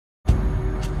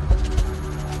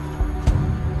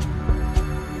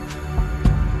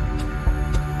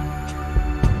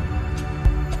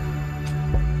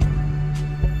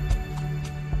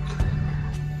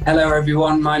Hello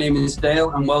everyone, my name is Dale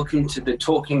and welcome to the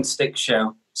Talking Stick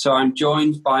Show. So I'm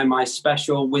joined by my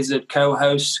special wizard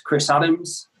co-host, Chris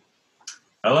Adams.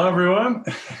 Hello everyone.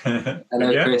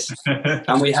 Hello Chris.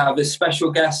 And we have a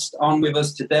special guest on with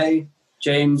us today,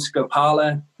 James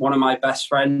Gopala, one of my best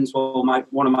friends, one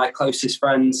of my closest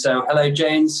friends. So hello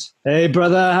James. Hey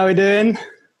brother, how are you doing?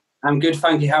 I'm good,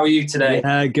 thank you. How are you today?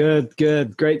 Yeah, good.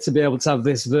 Great to be able to have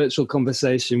this virtual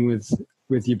conversation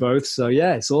with you both. So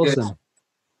yeah, it's awesome. Good.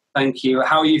 Thank you.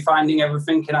 How are you finding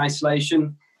everything in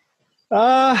isolation?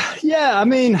 Yeah, I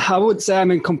mean, I would say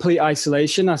I'm in complete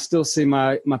isolation. I still see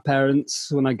my parents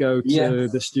when I go to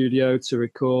the studio to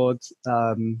record.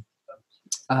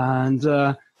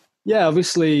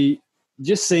 Obviously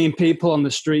just seeing people on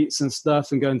the streets and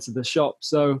stuff and going to the shop.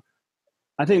 So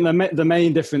I think the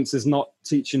main difference is not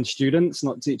teaching students,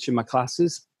 not teaching my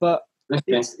classes, but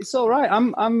it's all right.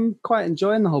 I'm quite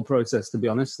enjoying the whole process, to be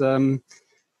honest.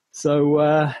 It's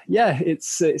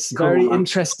cool, very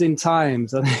interesting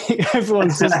times. I think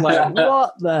everyone's just like,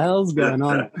 what the hell's going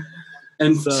on?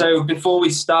 And so before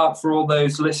we start, for all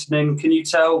those listening, can you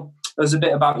tell us a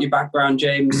bit about your background,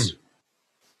 James?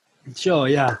 Sure,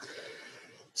 yeah.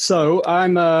 So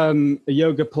I'm a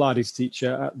yoga Pilates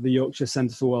teacher at the Yorkshire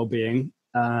Centre for Wellbeing,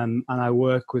 and I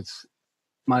work with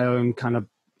my own kind of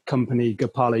company,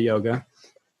 Gopala Yoga.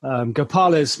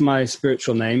 Gopala is my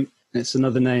spiritual name. It's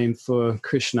another name for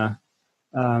Krishna.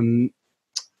 I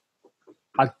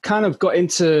kind of got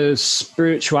into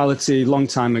spirituality a long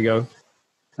time ago,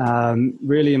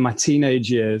 really in my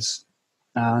teenage years.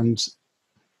 And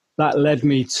that led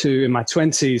me to, in my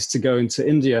 20s, to go into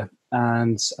India.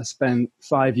 And I spent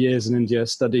 5 years in India,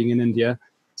 studying in India,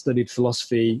 studied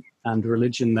philosophy and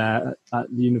religion there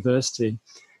at the university.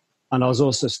 And I was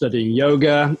also studying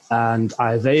yoga and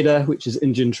Ayurveda, which is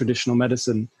Indian traditional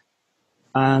medicine.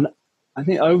 And I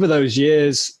think over those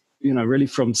years, really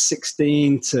from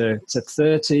 16 to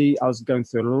 30, I was going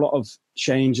through a lot of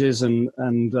changes and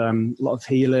a lot of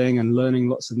healing and learning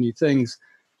lots of new things.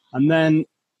 And then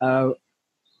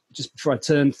just before I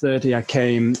turned 30, I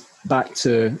came back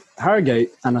to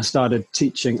Harrogate and I started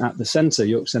teaching at the centre,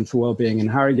 York Centre for Wellbeing in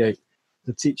Harrogate,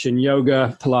 teaching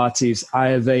yoga, Pilates,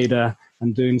 Ayurveda,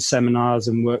 and doing seminars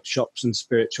and workshops and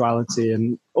spirituality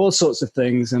and all sorts of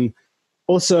things. And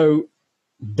also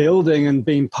building and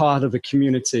being part of a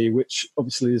community, which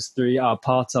obviously is we are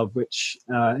part of, which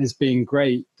has been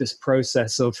great, this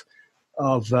process of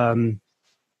kind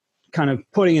of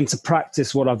putting into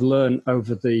practice what I've learned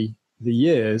over the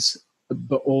years,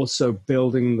 but also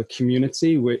building the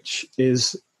community, which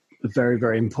is very,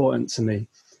 very important to me.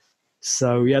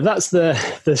 So yeah, that's the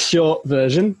short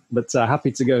version, but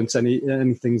happy to go into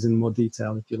any things in more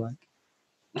detail if you like.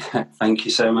 Thank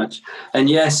you so much. And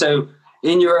yeah, so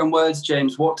in your own words,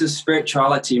 James, what does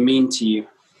spirituality mean to you?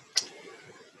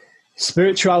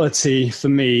 Spirituality for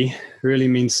me really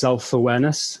means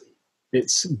self-awareness.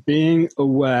 It's being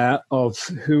aware of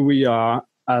who we are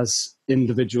as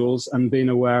individuals and being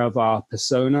aware of our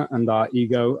persona and our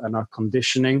ego and our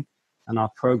conditioning and our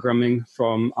programming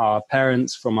from our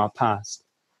parents, from our past.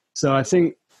 So I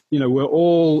think, we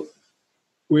all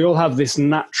have this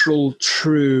natural,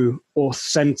 true,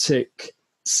 authentic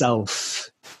self.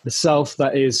 The self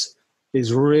that is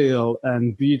real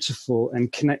and beautiful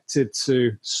and connected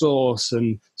to source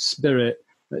and spirit.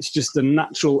 It's just a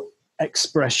natural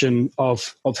expression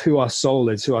of who our soul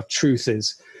is, who our truth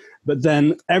is. But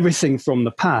then everything from the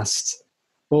past,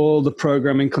 all the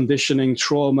programming, conditioning,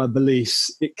 trauma,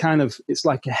 beliefs, it's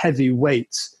like a heavy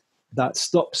weight that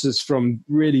stops us from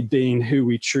really being who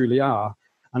we truly are.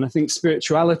 And I think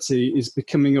spirituality is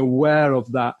becoming aware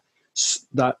of that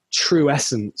true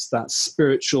essence, that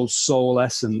spiritual soul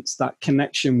essence, that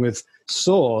connection with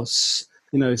source.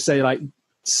 Say like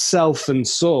self and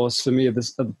source for me are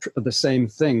the same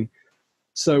thing.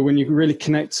 So when you really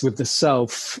connect with the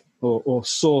self or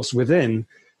source within,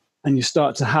 and you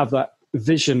start to have that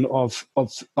vision of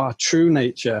our true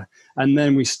nature, and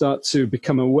then we start to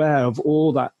become aware of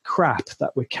all that crap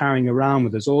that we're carrying around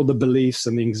with us, all the beliefs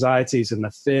and the anxieties and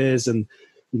the fears and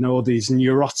all these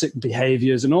neurotic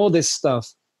behaviors and all this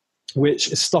stuff, which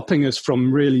is stopping us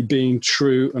from really being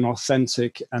true and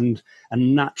authentic and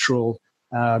natural.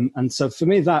 And so for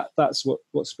me, that's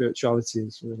what spirituality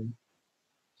is really.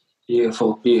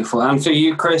 Beautiful, beautiful. And for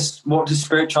you, Chris, what does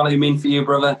spirituality mean for you,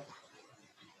 brother?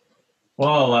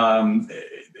 Well,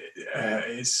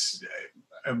 it's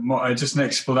just an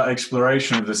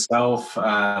exploration of the self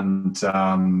and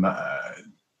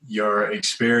your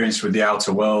experience with the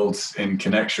outer world in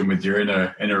connection with your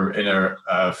inner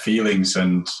feelings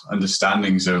and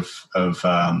understandings of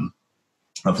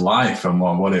life and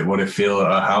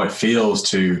how it feels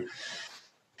to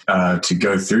to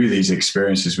go through these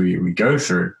experiences we go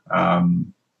through. I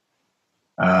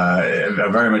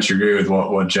very much agree with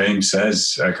what James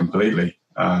says completely.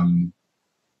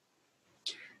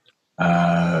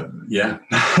 Yeah.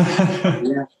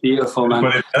 Yeah, beautiful, man.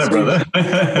 What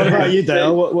about you,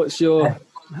 Dale? What's your,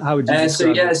 how would you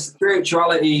describe it?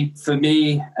 Spirituality for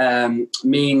me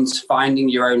means finding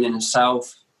your own inner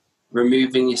self,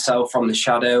 removing yourself from the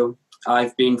shadow.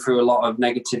 I've been through a lot of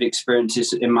negative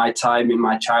experiences in my time, in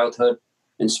my childhood,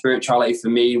 and spirituality for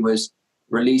me was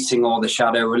releasing all the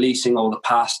shadow, releasing all the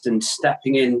past, and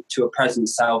stepping into a present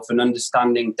self and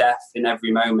understanding death in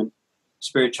every moment.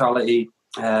 Spirituality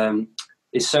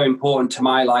is so important to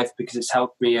my life because it's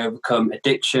helped me overcome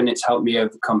addiction, it's helped me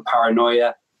overcome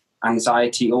paranoia,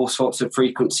 anxiety, all sorts of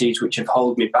frequencies which have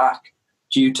held me back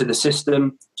due to the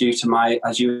system, due to my,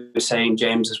 as you were saying,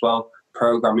 James, as well,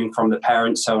 programming from the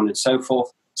parents, so on and so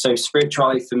forth. So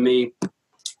spirituality for me,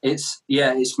 it's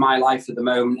my life at the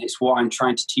moment. It's what I'm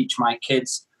trying to teach my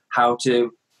kids, how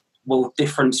to,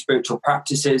 different spiritual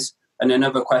practices. And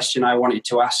another question I wanted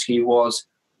to ask you was,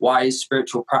 why is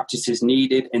spiritual practices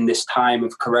needed in this time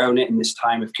of Corona, in this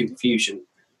time of confusion?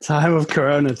 Time of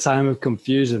Corona, time of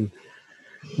confusion.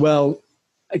 Well,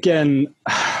 again,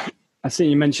 I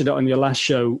think you mentioned it on your last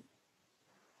show.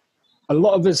 A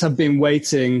lot of us have been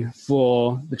waiting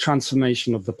for the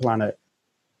transformation of the planet.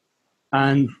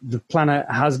 And the planet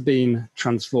has been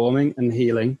transforming and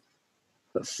healing.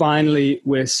 But finally,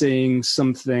 we're seeing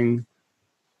something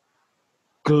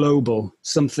global,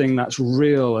 something that's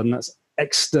real and that's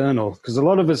external. Because a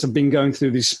lot of us have been going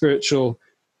through these spiritual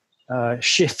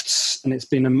shifts, and it's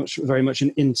been very much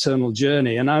an internal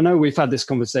journey. And I know we've had this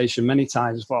conversation many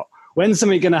times about when's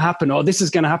something going to happen, or this is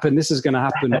going to happen, this is going to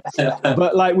happen.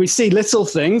 But like we see little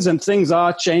things, and things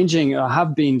are changing or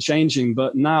have been changing,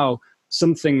 but now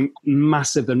something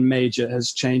massive and major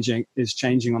is changing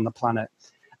on the planet.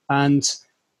 And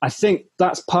I think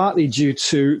that's partly due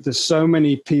to there's so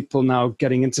many people now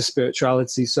getting into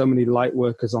spirituality, so many light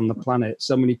workers on the planet,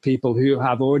 so many people who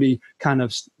have already kind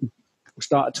of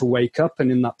started to wake up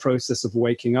and in that process of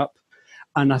waking up.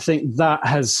 And I think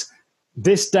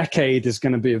this decade is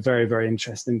going to be a very, very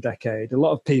interesting decade. A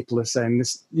lot of people are saying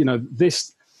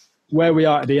this, where we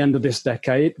are at the end of this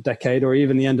decade, or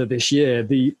even the end of this year,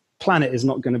 the planet is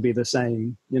not going to be the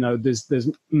same. There's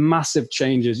massive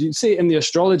changes. You see it in the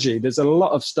astrology. There's a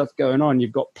lot of stuff going on.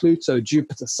 You've got Pluto,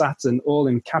 Jupiter, Saturn, all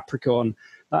in Capricorn.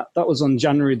 That was on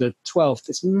January the 12th.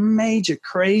 This major,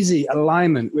 crazy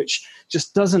alignment, which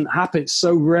just doesn't happen. It's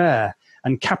so rare.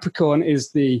 And Capricorn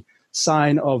is the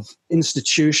sign of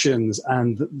institutions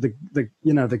and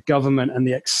the government and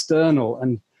the external,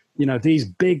 and these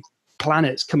big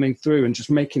planets coming through and just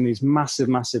making these massive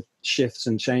shifts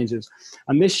and changes.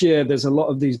 And this year there's a lot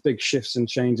of these big shifts and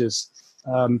changes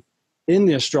in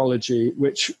the astrology,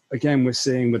 which again we're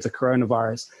seeing with the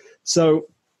coronavirus. So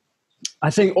I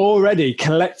think already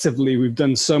collectively we've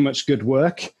done so much good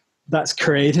work that's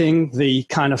creating the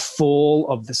kind of fall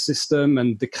of the system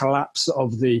and the collapse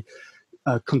of the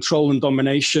control and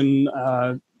domination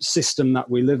system that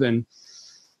we live in.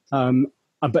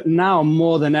 But now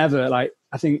more than ever,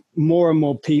 I think more and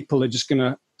more people are just going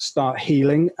to start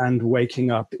healing and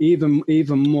waking up even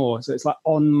more. So it's like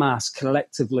en masse,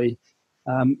 collectively.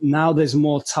 Now there's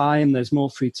more time, there's more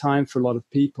free time for a lot of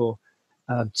people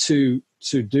to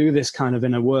do this kind of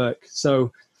inner work.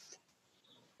 So,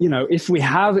 if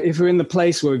we're in the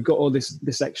place where we've got all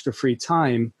this extra free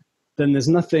time, then there's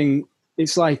nothing.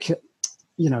 It's like,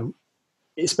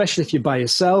 especially if you're by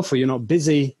yourself or you're not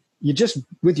busy, you're just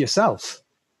with yourself.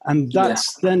 And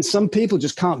then some people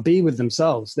just can't be with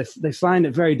themselves. They find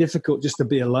it very difficult just to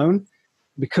be alone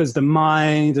because the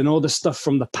mind and all the stuff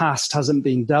from the past hasn't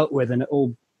been dealt with, and it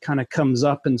all kind of comes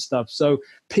up and stuff. So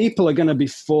people are going to be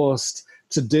forced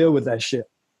to deal with their shit,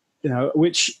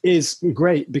 which is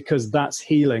great because that's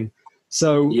healing.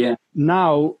 So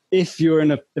now if you're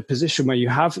in a position where you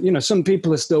have, some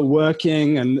people are still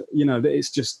working and, they're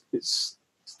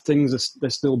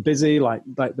still busy like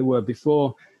they were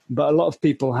before. But a lot of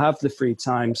people have the free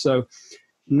time. So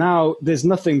now there's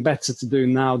nothing better to do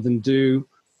now than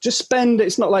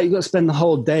it's not like you've got to spend the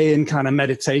whole day in kind of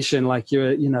meditation like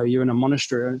you're in a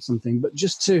monastery or something, but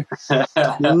just to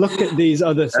look at these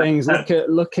other things,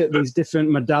 look at these different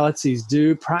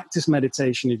modalities, practice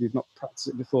meditation if you've not practiced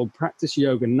it before, practice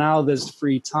yoga. Now there's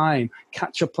free time,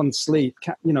 catch up on sleep,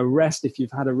 rest if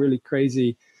you've had a really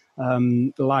crazy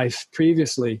life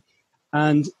previously.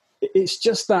 And it's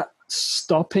just that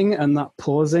stopping and that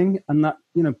pausing, and that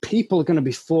people are going to be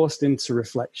forced into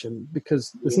reflection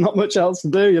because there's not much else to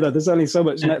do. There's only so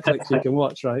much Netflix you can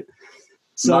watch, right?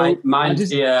 So mine's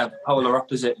the polar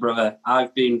opposite, brother.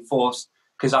 I've been forced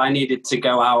because I needed to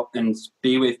go out and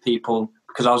be with people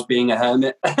because I was being a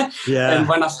hermit. Yeah. And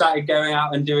when I started going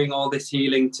out and doing all this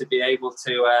healing to be able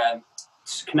to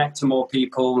connect to more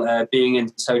people, being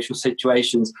in social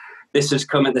situations, this has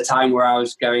come at the time where I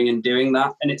was going and doing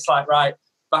that. And it's like, right,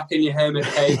 back in your hermit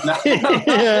cave now.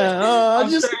 Yeah. Oh, I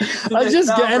was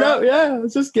just getting up. Yeah. I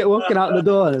was just walking out the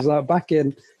door. And it's like back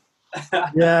in.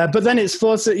 Yeah. But then it's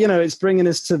it's bringing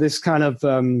us to this kind of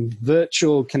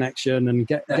virtual connection and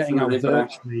getting out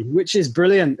virtually, which is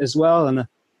brilliant as well. And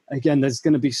again, there's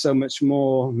going to be so much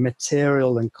more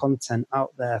material and content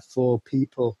out there for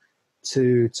people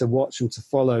to watch and to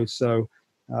follow. So,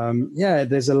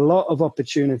 there's a lot of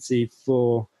opportunity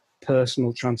for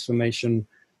personal transformation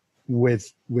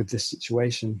with this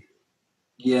situation.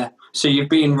 Yeah. So you've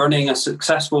been running a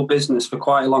successful business for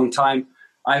quite a long time.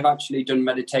 I've actually done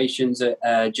meditations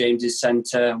at James's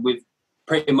Centre. We've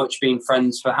pretty much been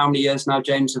friends for how many years now,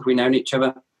 James? Have we known each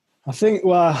other? I think,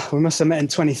 we must have met in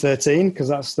 2013 because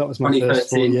that was my first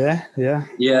full year. Yeah.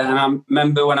 Yeah. And I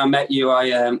remember when I met you,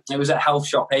 it was at Health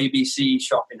Shop, ABC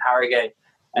shop in Harrogate.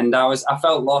 And I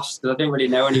felt lost because I didn't really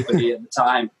know anybody at the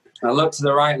time. And I looked to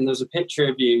the right and there was a picture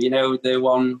of you, the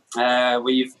one where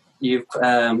you've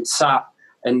sat.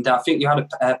 And I think you had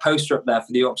a poster up there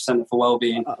for the Yorkshire Centre for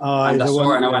Wellbeing. And I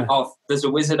saw it and I went, oh, there's a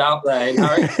wizard out there in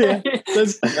Harrogate.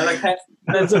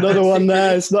 There's another one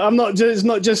there. It's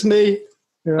not just me.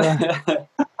 Yeah.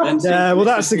 Well,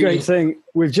 that's the great thing.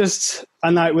 We've just,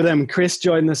 and like with them, Chris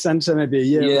joined the centre maybe a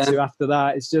year or two after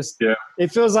that. It's just,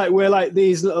 it feels like we're like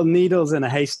these little needles in a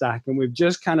haystack, and we've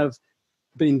just kind of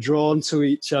been drawn to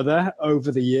each other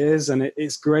over the years. And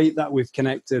it's great that we've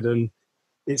connected, and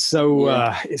it's so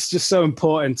it's just so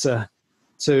important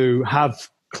to have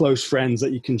close friends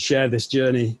that you can share this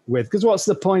journey with, because what's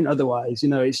the point otherwise?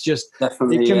 It's just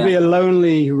it can be a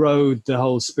lonely road, the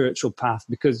whole spiritual path,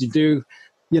 because you do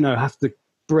have to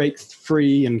break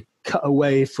free and cut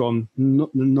away from the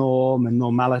norm and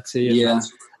normality.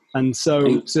 And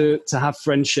so to have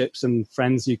friendships and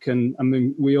friends you can,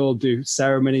 we all do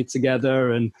ceremony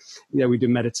together, and we do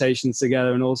meditations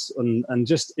together, and also and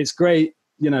just it's great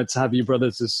to have your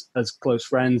brothers as close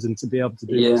friends and to be able to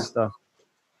do this stuff.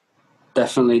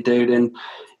 Definitely, dude. And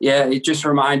it just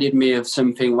reminded me of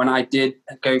something when I did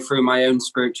go through my own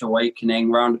spiritual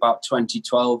awakening around about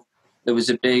 2012. There was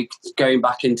a big, going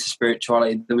back into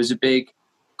spirituality, there was a big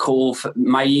call for,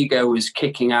 my ego was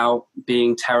kicking out,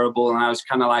 being terrible. And I was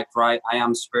kind of like, right, I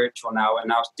am spiritual now.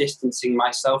 And I was distancing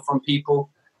myself from people.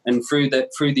 And through the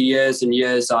years and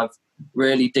years, I've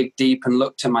really dig deep and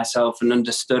looked at myself and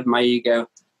understood my ego.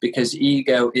 Because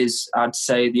ego is, I'd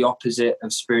say, the opposite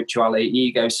of spirituality.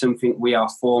 Ego is something we are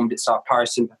formed. It's our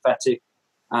parasympathetic.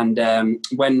 And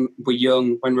when we're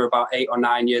young, when we're about 8 or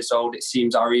 9 years old, it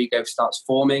seems our ego starts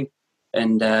forming.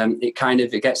 And it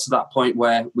gets to that point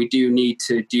where we do need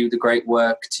to do the great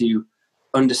work to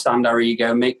understand our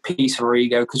ego, make peace with our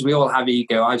ego, because we all have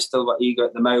ego. I've still got ego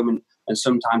at the moment. And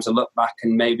sometimes I look back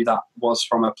and maybe that was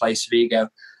from a place of ego.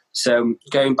 So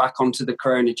going back onto the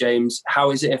corona, James,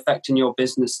 how is it affecting your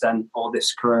business then, or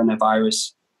this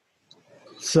coronavirus?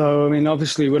 So,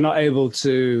 obviously we're not able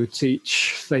to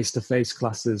teach face-to-face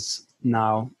classes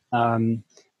now.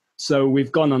 So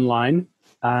we've gone online,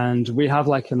 and we have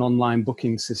like an online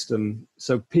booking system.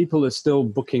 So people are still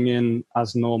booking in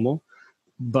as normal,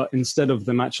 but instead of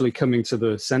them actually coming to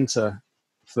the centre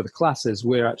for the classes,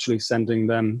 we're actually sending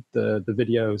them the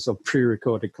videos of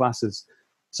pre-recorded classes.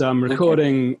 So I'm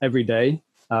recording every day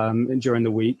during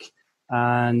the week,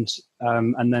 and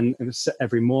then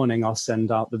every morning I'll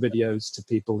send out the videos to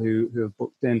people who have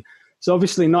booked in. So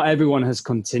obviously not everyone has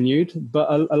continued, but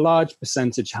a large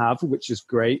percentage have, which is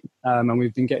great. And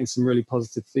we've been getting some really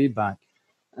positive feedback.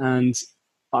 And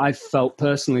I felt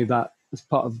personally that as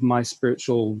part of my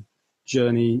spiritual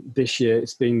journey this year,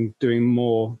 it's been doing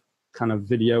more kind of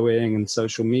videoing and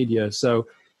social media. So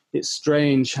it's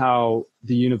strange how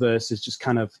the universe has just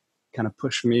kind of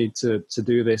pushed me to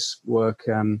do this work.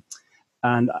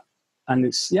 And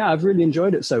it's, I've really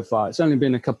enjoyed it so far. It's only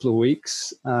been a couple of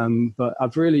weeks, but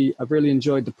I've really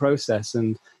enjoyed the process.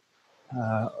 And,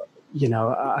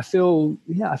 I feel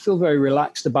very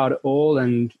relaxed about it all,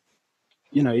 and,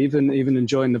 even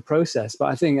enjoying the process. But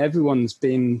I think everyone's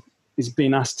been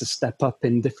asked to step up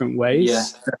in different ways. Yeah,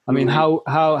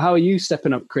 how are you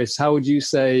stepping up, Chris? How would you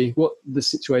say what the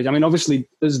situation? Obviously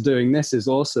us doing this is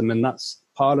awesome, and that's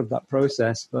part of that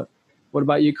process. But what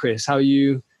about you, Chris? How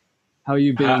you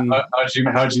been? How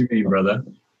do you mean, brother?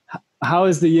 How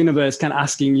is the universe kind of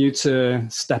asking you to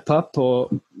step up, or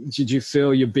did you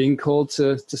feel you're being called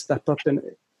to step up in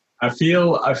it? I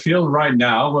feel right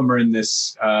now when we're in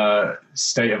this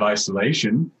state of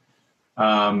isolation,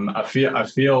 I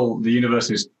feel the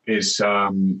universe is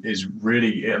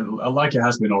really like it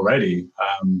has been already,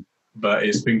 but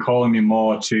it's been calling me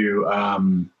more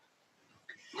to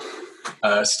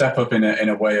step up in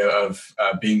a way of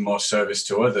being more service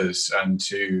to others and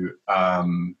to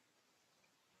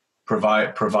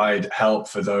provide help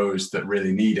for those that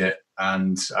really need it.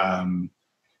 And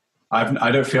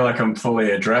I don't feel like I'm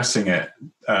fully addressing it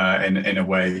in a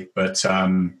way, but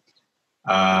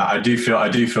I do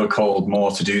feel called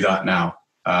more to do that now.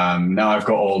 Now I've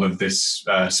got all of this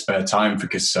spare time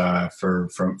because for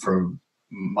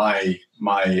my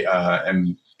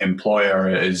employer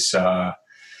is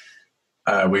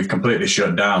we've completely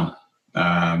shut down.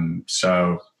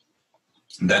 So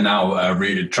they're now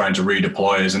trying to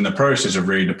redeploy us, in the process of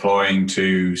redeploying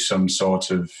to some sort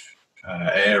of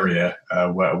area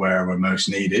where we're most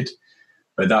needed,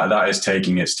 but that is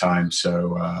taking its time.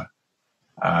 So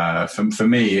for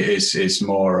me, it's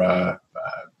more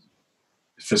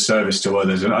for service to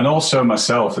others and also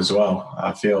myself as well.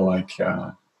 I feel like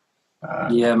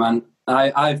yeah, man.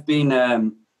 I've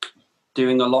been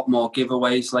doing a lot more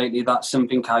giveaways lately. That's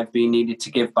something I've been needed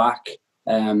to give back.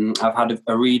 I've had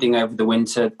a reading over the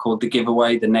winter called The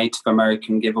Giveaway, the Native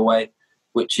American Giveaway,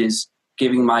 which is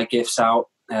giving my gifts out,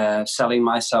 selling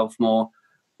myself more.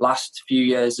 Last few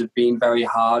years have been very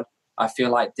hard. I feel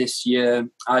like this year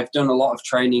I've done a lot of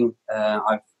training.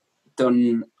 I've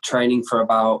done training for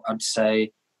about, I'd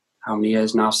say, how many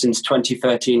years now? Since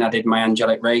 2013, I did my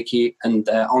angelic Reiki. And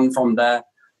on from there,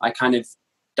 I kind of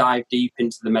dived deep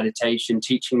into the meditation,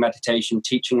 teaching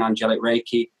angelic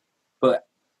Reiki. But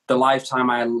the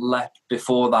lifetime I left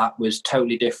before that was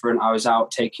totally different. I was out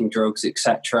taking drugs,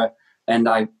 etc. And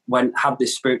I had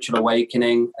this spiritual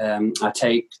awakening. I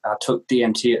took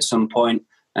DMT at some point,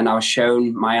 and I was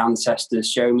shown, my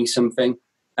ancestors showed me something,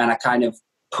 and I kind of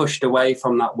pushed away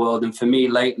from that world. And for me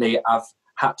lately, I've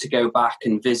had to go back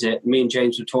and visit. Me and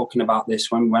James were talking about this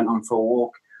when we went on for a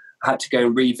walk. I had to go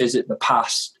and revisit the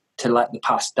past to let the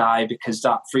past die because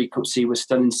that frequency was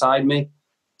still inside me.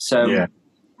 So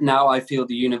now I feel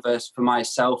the universe for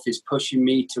myself is pushing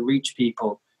me to reach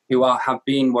people who have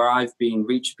been where I've been,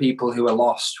 reach people who are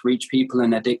lost, reach people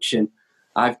in addiction.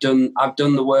 I've done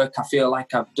the work. I feel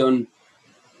like I've done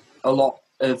a lot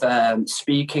of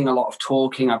speaking, a lot of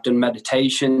talking. I've done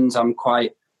meditations. I'm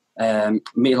quite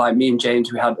me and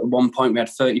James. At one point we had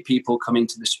 30 people coming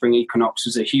to the spring equinox. It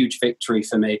was a huge victory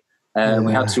for me.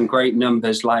 We had some great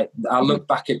numbers. Like I look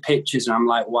back at pictures and I'm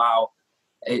like, wow.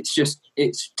 I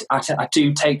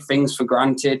do take things for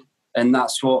granted, and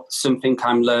that's something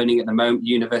I'm learning at the moment. The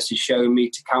universe is showing me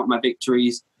to count my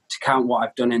victories, to count what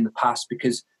I've done in the past,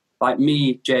 because like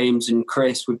me, James and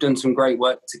Chris, we've done some great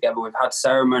work together. We've had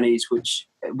ceremonies which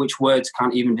words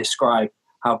can't even describe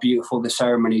how beautiful the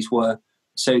ceremonies were.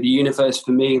 So the universe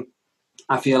for me,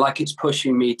 I feel like it's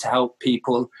pushing me to help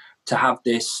people, to have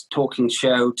this talking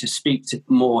show, to speak to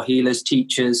more healers,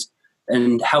 teachers,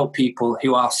 and help people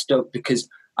who are stuck, because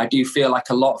I do feel like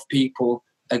a lot of people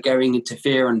are going into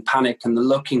fear and panic, and they're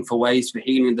looking for ways for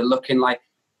healing. They're looking like,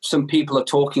 some people are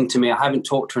talking to me. I haven't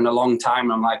talked to in a long time.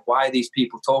 And I'm like, why are these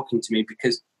people talking to me?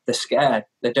 Because they're scared.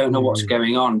 They don't know what's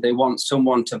going on. They want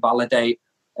someone to validate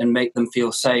and make them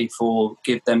feel safe or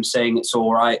give them saying it's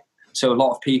all right. So a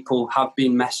lot of people have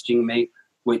been messaging me,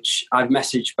 which I've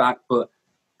messaged back, but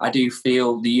I do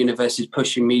feel the universe is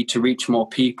pushing me to reach more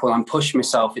people. I'm pushing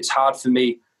myself. It's hard for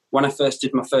me. When I first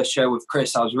did my first show with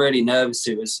Chris, I was really nervous.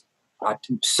 I was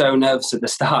so nervous at the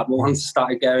start, but once I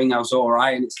started going, I was all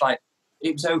right. And it's like,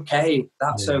 it was okay.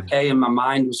 That's okay. And my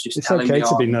mind was just telling me. It's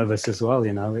okay to be nervous as well,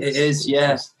 you know. It is,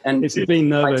 yeah. And it's being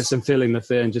nervous and feeling the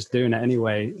fear and just doing it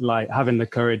anyway, like having the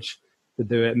courage to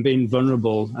do it and being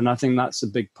vulnerable. And I think that's a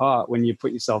big part when you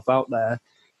put yourself out there.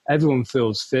 Everyone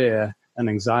feels fear and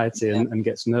anxiety and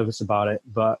gets nervous about it,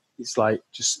 but it's like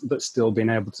but still being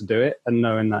able to do it and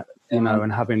knowing that, you know,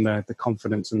 and having the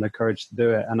confidence and the courage to do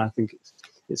it. And I think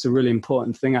it's a really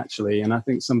important thing, actually. And I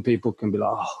think some people can be like,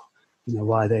 oh, you know,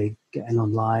 why are they getting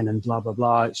online and blah, blah,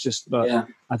 blah. It's just, but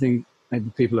I think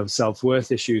maybe people have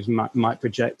self-worth issues might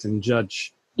project and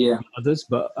judge others.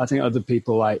 But I think other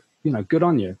people, like, you know, good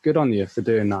on you for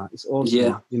doing that. It's awesome.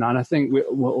 Yeah. You know, and I think we're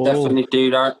all... Definitely,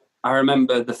 dude. I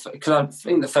remember because I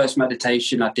think the first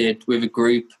meditation I did with a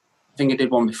group, I think I did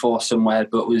one before somewhere,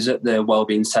 but it was at the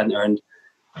Wellbeing Centre, and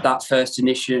that first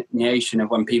initiation of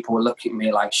when people were looking at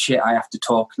me like, shit, I have to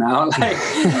talk now. Like,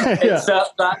 it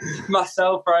felt that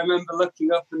myself. I remember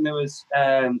looking up and there was,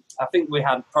 I think we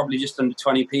had probably just under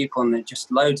 20 people, and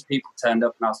just loads of people turned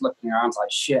up, and I was looking around like,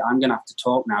 shit, I'm going to have to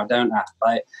talk now, don't I?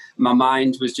 Like, my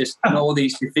mind was just, and all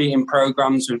these defeating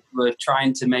programs were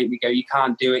trying to make me go, you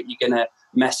can't do it, you're going to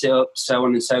mess it up, so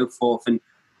on and so forth. And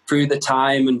through the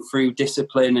time and through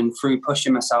discipline and through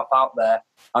pushing myself out there,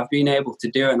 I've been able to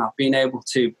do it, and I've been able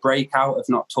to break out of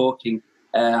not talking.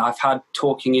 I've had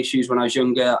talking issues when I was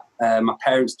younger. My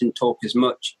parents didn't talk as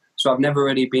much, so I've never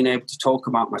really been able to talk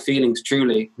about my feelings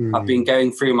truly. I've been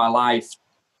going through my life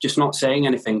just not saying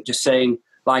anything, just saying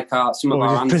like some of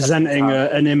our ancestors presenting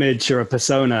an image or a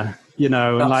persona, you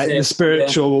know, and like the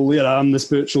spiritual, you know, I'm the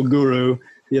spiritual guru,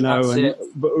 you know,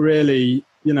 but really,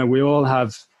 you know, we all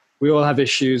have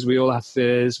issues, we all have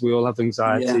fears, we all have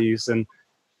anxieties,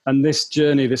 and this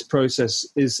journey, this process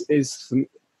is,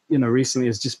 you know, recently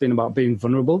has just been about being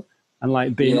vulnerable and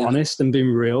like being honest and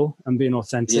being real and being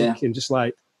authentic and just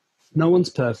like, no one's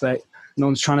perfect. No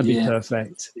one's trying to be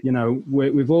perfect. You know,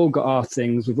 we've all got our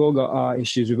things. We've all got our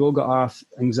issues. We've all got our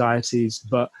anxieties,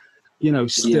 but, you know,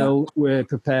 still we're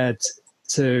prepared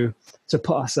to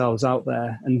put ourselves out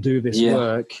there and do this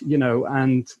work, you know,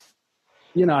 and,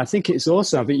 you know, I think it's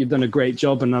awesome. I think you've done a great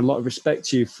job, and a lot of respect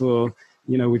to you for,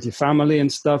 you know, with your family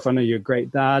and stuff. I know you're a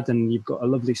great dad, and you've got a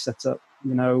lovely setup,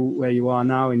 you know, where you are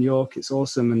now in York. It's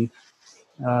awesome.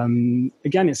 And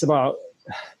again, it's about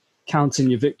counting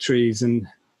your victories and,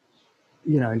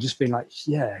 you know, and just being like,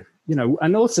 you know,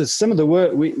 and also some of the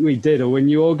work we did, or when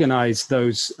you organized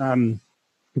those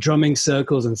drumming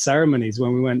circles and ceremonies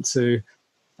when we went to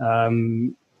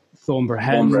Thornborough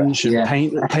Henge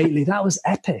and Paisley, that was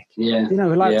epic. You know,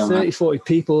 like 30, 40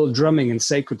 people drumming in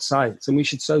sacred sites, and we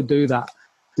should do that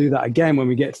again when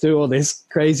we get through all this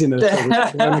craziness.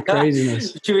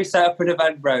 Should we set up an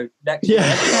event, bro? Next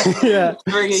year?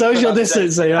 Social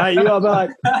distancing, right? You got to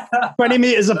be like 20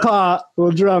 meters apart.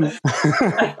 We'll drum, or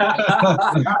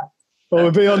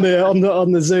we'll be on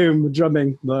the Zoom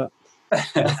drumming. But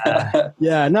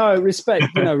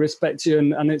respect you,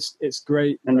 and it's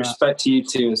great. And respect to you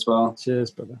too as well.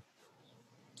 Cheers, brother.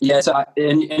 Yes,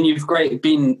 and you've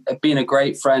been a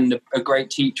great friend, a great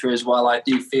teacher as well. I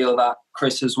do feel that,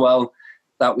 Chris, as well,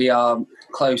 that we are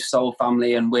close soul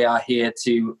family, and we are here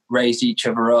to raise each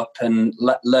other up and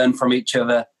learn from each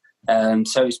other.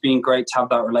 So it's been great to have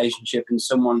that relationship, and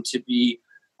someone to be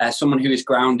someone who is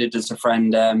grounded as a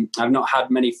friend. I've not had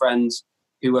many friends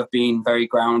who have been very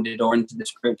grounded or into the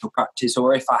spiritual practice,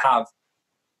 or if I have,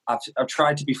 I've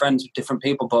tried to be friends with different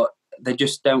people, but they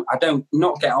just don't. I don't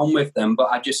not get on with them, but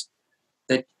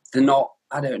they're not.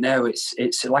 I don't know.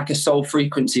 It's like a soul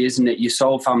frequency, isn't it? Your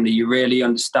soul family. You really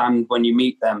understand when you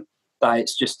meet them that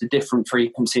it's just a different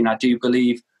frequency. And I do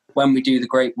believe when we do the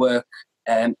great work,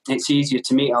 it's easier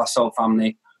to meet our soul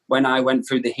family. When I went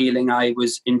through the healing, I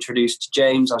was introduced to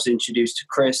James. I was introduced to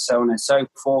Chris, so on and so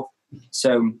forth.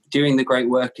 So doing the great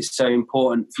work is so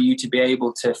important for you to be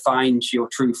able to find your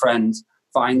true friends,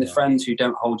 find the friends who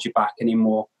don't hold you back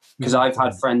anymore. Because I've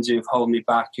had friends who have held me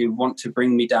back, who want to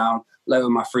bring me down, lower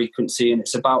my frequency. And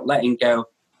it's about letting go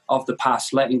of the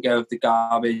past, letting go of the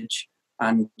garbage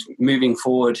and moving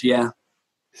forward. Yeah.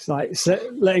 It's like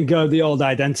letting go of the old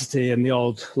identity and the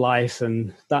old life.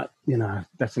 And that, you know,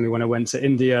 definitely when I went to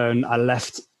India and I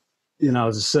left, you know,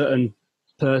 as a certain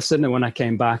person, and when I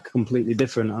came back, completely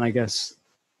different. And I guess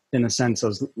in a sense, I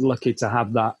was lucky to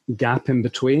have that gap in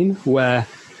between where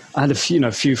I had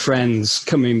a few friends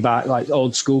coming back, like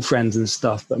old school friends and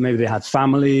stuff, but maybe they had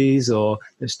families or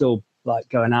they're still like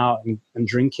going out and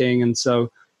drinking. And so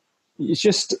it's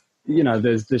just, you know,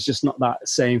 there's just not that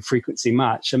same frequency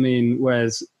match. I mean,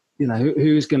 whereas, you know,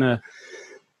 who's going to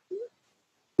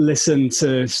listen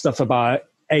to stuff about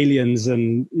aliens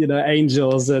and, you know,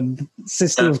 angels and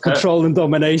system of control and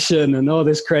domination and all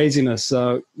this craziness.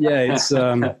 So yeah, it's,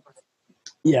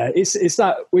 it's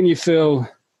that when you feel,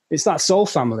 it's that soul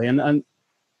family. And I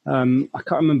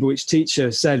can't remember which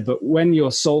teacher said, but when your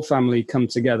soul family come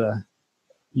together,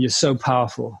 you're so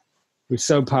powerful. We're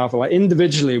so powerful. Like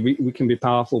individually, we can be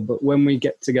powerful, but when we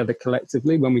get together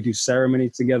collectively, when we do ceremony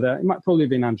together, it might probably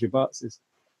be in Andrew Bartz's,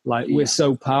 like we're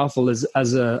so powerful as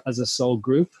a soul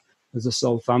group, as a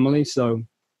soul family. So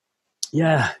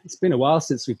yeah, it's been a while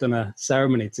since we've done a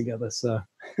ceremony together. So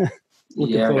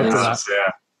looking forward to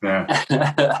that.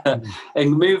 Yeah.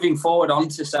 And moving forward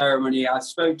onto ceremony, I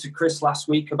spoke to Chris last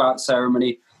week about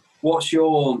ceremony. What's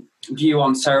your view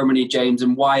on ceremony, James,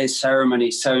 and why is ceremony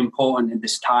so important in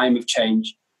this time of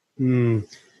change? So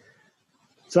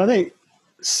I think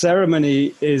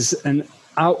ceremony is an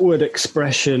outward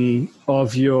expression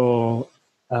of your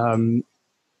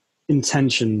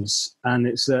intentions, and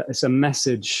it's a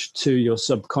message to your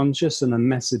subconscious and a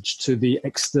message to the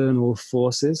external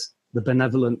forces, the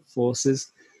benevolent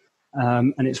forces,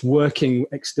 and it's working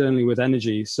externally with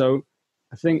energy. So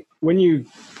I think when you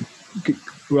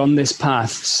are on this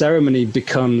path, ceremony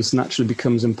naturally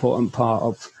becomes an important part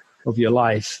of your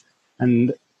life.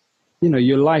 And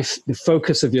your life, the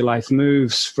focus of your life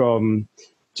moves from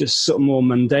just sort of more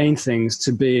mundane things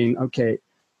to being, okay,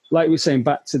 like we were saying,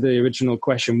 back to the original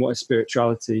question, what is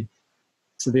spirituality?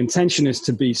 So the intention is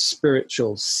to be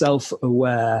spiritual,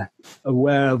 self-aware,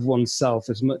 aware of oneself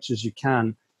as much as you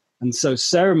can. And so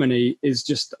ceremony is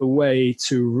just a way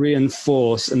to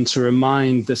reinforce and to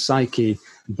remind the psyche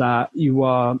that you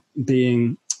are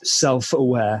being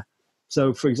self-aware.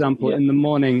 So, for example, in the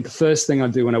morning, the first thing I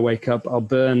do when I wake up, I'll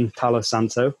burn Palo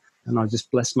Santo, and I'll just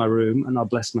bless my room, and I'll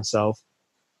bless myself.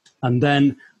 And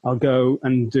then I'll go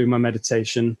and do my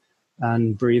meditation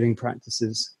and breathing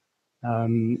practices,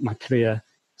 my Kriya.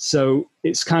 So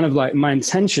it's kind of like my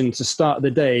intention to start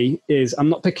the day is I'm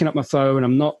not picking up my phone,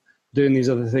 I'm not doing these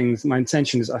other things. My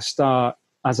intention is I start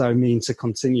as I mean to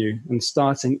continue, and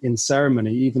starting in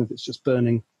ceremony, even if it's just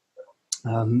burning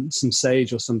some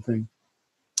sage or something.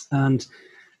 And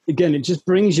again, it just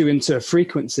brings you into a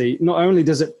frequency. Not only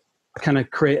does it kind of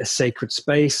create a sacred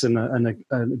space and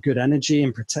a good energy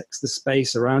and protects the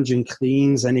space around you and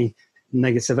cleans any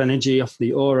negative energy off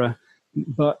the aura,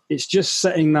 but it's just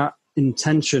setting that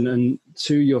intention and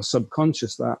to your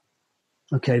subconscious that,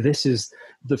 okay, this is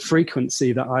the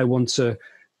frequency that I want to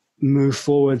move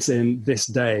forwards in this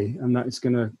day, and that is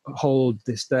going to hold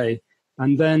this day.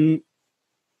 And then,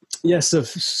 yes, a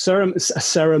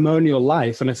ceremonial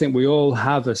life, and I think we all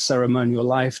have a ceremonial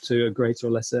life to a greater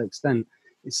or lesser extent.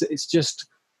 It's just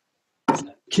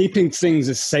keeping things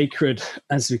as sacred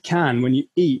as we can. When you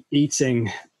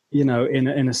eating,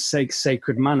 in a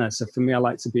sacred manner. So for me, I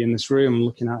like to be in this room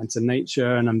looking out into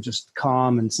nature, and I'm just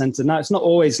calm and centered. Now, it's not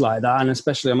always like that, and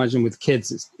especially I imagine with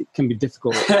kids, it can be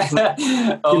difficult.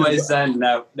 Always zen.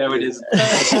 No, it isn't.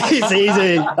 It's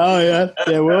easy. Oh yeah,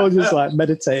 we're all just like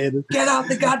meditating. Get out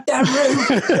the goddamn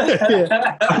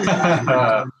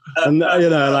room. And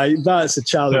like that's a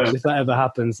challenge if that ever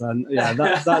happens. And yeah,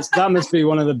 that must be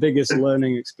one of the biggest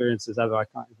learning experiences ever. I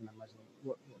can't even imagine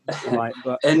what it's like.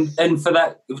 But and for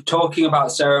that, talking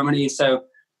about ceremony, so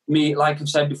me, like I've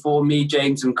said before, me,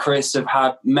 James, and Chris have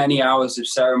had many hours of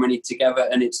ceremony together,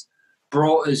 and it's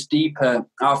brought us deeper.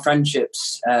 Our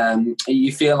friendships,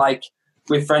 you feel like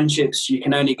with friendships you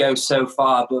can only go so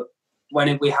far, but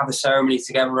when we have a ceremony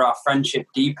together, our friendship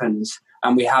deepens.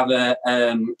 And we have a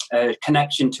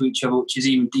connection to each other, which is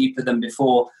even deeper than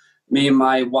before. Me and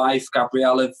my wife,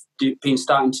 Gabrielle, have been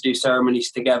starting to do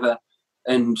ceremonies together.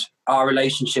 And our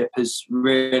relationship has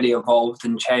really evolved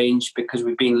and changed because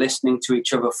we've been listening to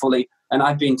each other fully. And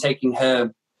I've been taking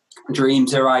her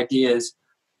dreams, her ideas.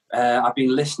 I've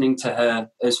been listening to her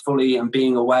as fully and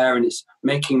being aware. And it's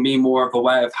making me more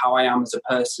aware of how I am as a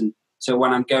person. So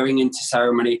when I'm going into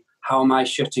ceremony, how am I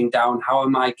shutting down? How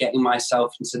am I getting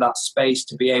myself into that space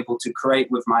to be able to create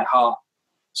with my heart?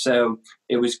 So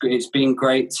it's been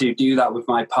great to do that with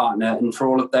my partner. And for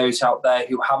all of those out there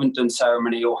who haven't done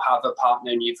ceremony or have a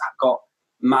partner and you've got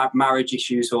marriage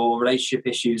issues or relationship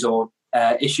issues or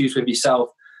issues with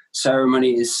yourself,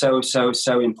 ceremony is so, so,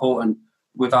 so important.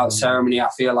 Without ceremony, I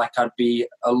feel like I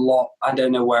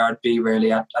don't know where I'd be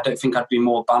really. I don't think I'd be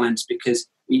more balanced because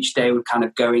each day would kind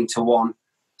of go into one.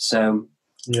 So...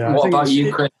 Yeah. What about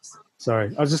you, Chris?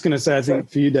 Sorry, I was just going to say, I think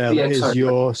for you, Dale, is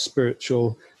your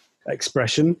spiritual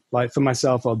expression. Like for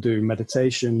myself, I'll do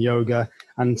meditation, yoga,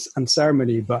 and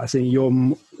ceremony. But I think you're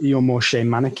more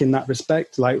shamanic in that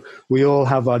respect. Like we all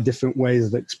have our different ways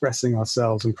of expressing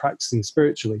ourselves and practicing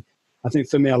spiritually. I think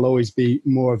for me, I'll always be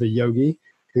more of a yogi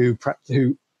who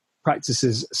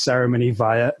practices ceremony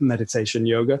via meditation,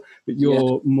 yoga, but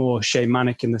you're more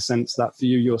shamanic in the sense that for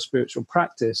you, your spiritual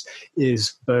practice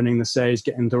is burning the sage,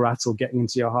 getting the rattle, getting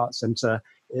into your heart center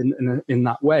in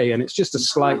that way. And it's just a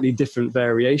slightly different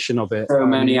variation of it. So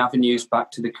many avenues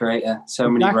back to the creator, so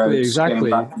many roads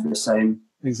going back to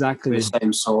the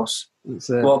same source.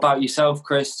 What about yourself,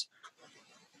 Chris?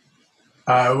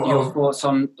 Your thoughts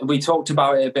on, we talked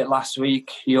about it a bit last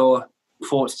week, your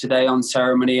thoughts today on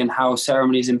ceremony and how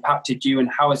ceremony has impacted you, and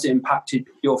how has it impacted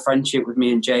your friendship with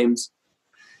me and James?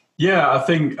 Yeah, I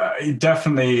think it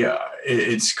definitely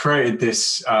it's created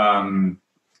this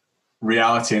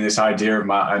reality and this idea in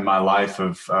my life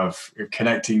of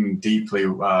connecting deeply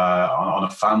on a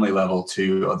family level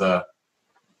to other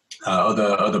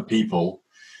people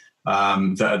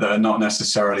that are not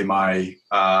necessarily my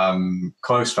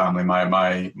close family,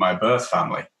 my birth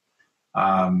family.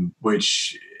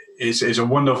 which is a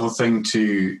wonderful thing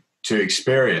to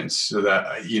experience, so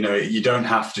that, you don't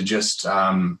have to just,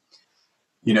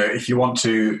 if you want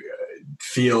to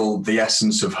feel the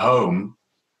essence of home,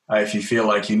 if you feel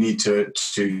like you need to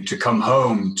come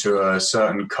home to a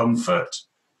certain comfort,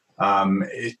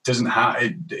 it doesn't have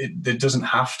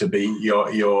to be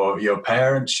your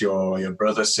parents, your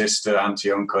brother, sister,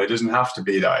 auntie, uncle. It doesn't have to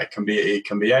be that. It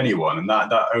can be anyone, and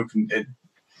that opened it.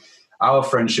 Our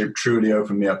friendship truly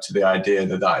opened me up to the idea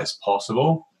that is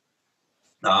possible.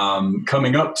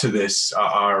 Coming up to this,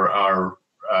 our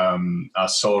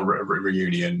soul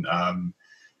reunion,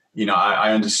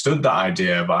 I understood that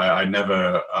idea, but I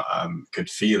never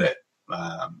could feel it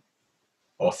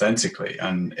authentically,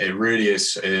 and it really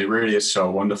is so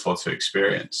wonderful to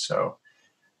experience. So,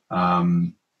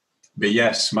 but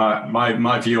yes,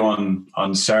 my view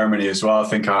on ceremony as well. I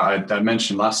think I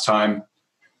mentioned last time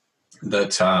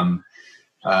that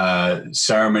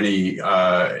ceremony,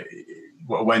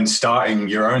 when starting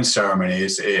your own ceremony,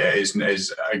 is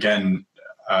again,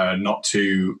 not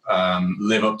to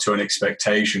live up to an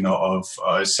expectation of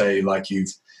say, like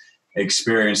you've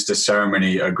experienced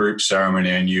a group ceremony,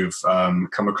 and you've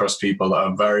come across people that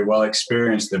are very well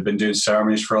experienced. They've been doing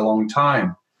ceremonies for a long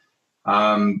time.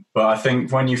 But I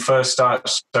think when you first start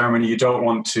ceremony, you don't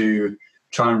want to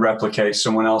try and replicate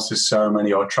someone else's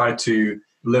ceremony or try to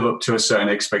live up to a certain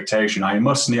expectation. I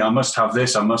must have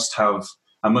this. I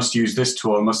must use this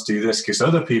tool. I must do this because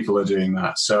other people are doing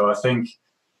that. So I think,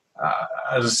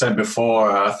 as I said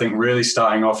before, I think really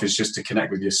starting off is just to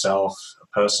connect with yourself. A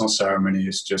personal ceremony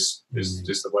is just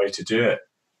the way to do it,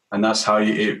 and that's how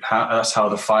that's how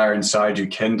the fire inside you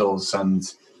kindles,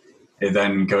 and it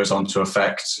then goes on to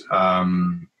affect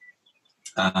and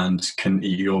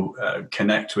you'll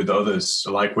connect with others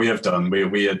like we have done.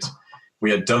 We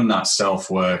had done that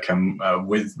self-work, and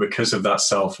because of that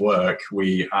self-work,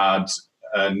 we had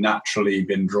naturally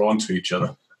been drawn to each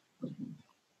other.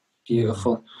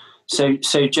 Beautiful. So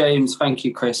James, thank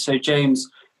you, Chris. So James,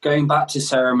 going back to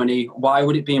ceremony, why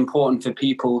would it be important for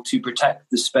people to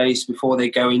protect the space before they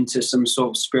go into some sort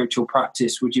of spiritual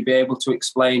practice? Would you be able to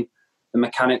explain the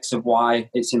mechanics of why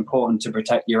it's important to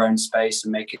protect your own space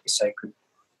and make it sacred?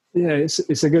 Yeah,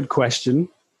 it's a good question,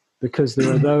 because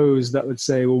there are those that would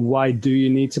say, well, why do you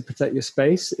need to protect your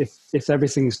space? If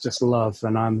everything's just love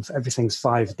and everything's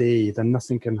 5D, then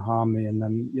nothing can harm me, and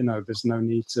then, there's no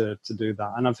need to do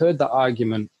that. And I've heard that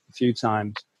argument a few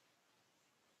times.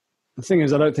 The thing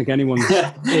is, I don't think anyone's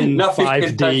in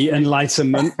 5D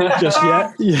enlightenment just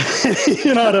yet. You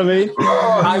know what I mean?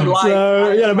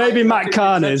 So, maybe Matt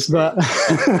Kahn is, but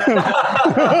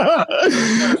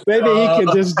maybe he can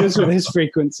just with his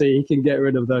frequency, he can get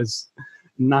rid of those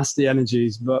nasty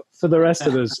energies. But for the rest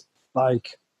of us,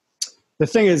 the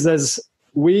thing is,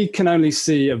 we can only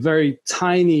see a very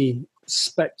tiny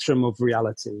spectrum of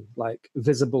reality, like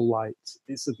visible light.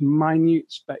 It's a minute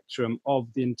spectrum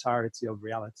of the entirety of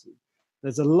reality.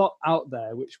 There's a lot out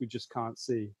there which we just can't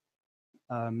see.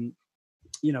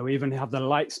 We even have the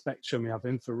light spectrum. We have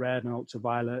infrared and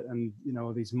ultraviolet, and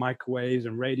these microwaves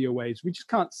and radio waves we just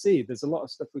can't see. There's a lot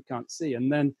of stuff we can't see,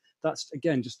 and then that's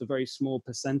again just a very small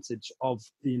percentage of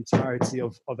the entirety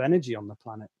of energy on the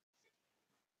planet.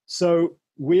 So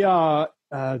there are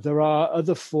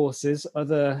other forces,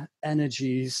 other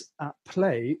energies at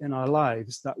play in our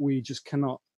lives that we just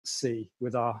cannot see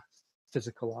with our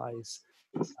physical eyes.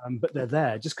 But they're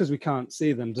there. Just because we can't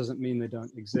see them doesn't mean they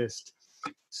don't exist.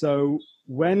 So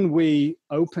when we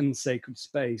open sacred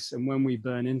space, and when we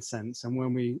burn incense, and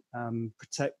when we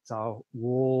protect our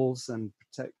walls and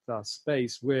protect our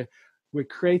space, we're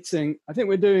creating, I think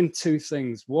we're doing two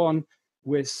things. One,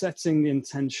 we're setting the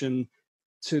intention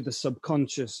to the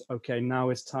subconscious. Okay, now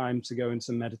it's time to go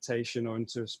into meditation or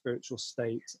into a spiritual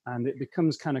state, and it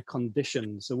becomes kind of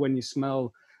conditioned. So when you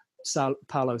smell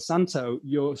Palo Santo,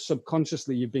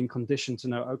 you've been conditioned to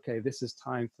know, okay, this is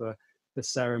time for the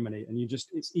ceremony, and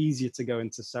it's easier to go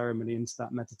into ceremony, into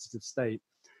that meditative state.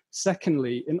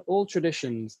 Secondly, in all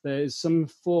traditions, there is some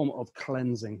form of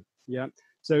cleansing. Yeah.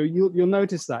 So you'll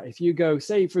notice that if you go,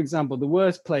 say, for example, the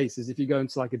worst place is if you go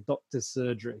into like a doctor's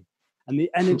surgery, and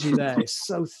the energy there is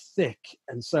so thick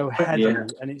and so heavy,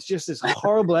 and it's just this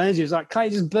horrible energy. It's like,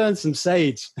 can't you just burn some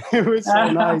sage? It was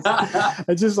so nice.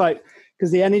 It's just like,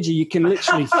 because the energy, you can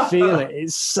literally feel it.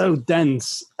 It's so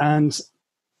dense. And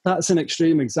that's an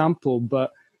extreme example,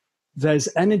 but there's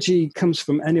energy comes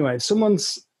from anywhere. If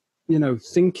someone's,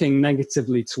 thinking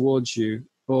negatively towards you,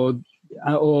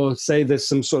 or say there's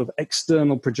some sort of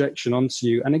external projection onto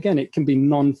you. And again, it can be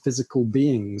non-physical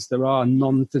beings. There are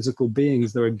non-physical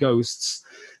beings. There are ghosts.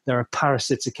 There are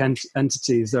parasitic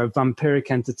entities. There are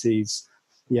vampiric entities.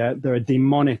 Yeah, there are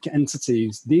demonic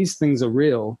entities. These things are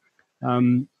real.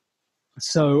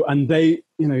 So, and they,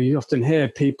 you often hear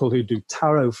people who do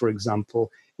tarot, for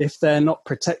example, if they're not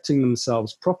protecting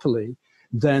themselves properly,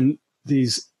 then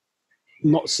these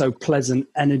not so pleasant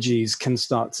energies can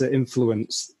start to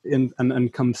influence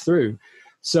and come through.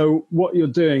 So what you're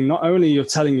doing, not only you're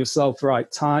telling yourself, right,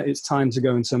 it's time to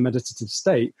go into a meditative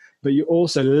state, but you're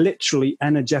also literally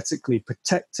energetically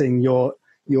protecting the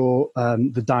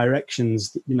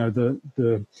directions,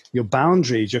 your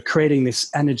boundaries. You're creating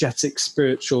this energetic,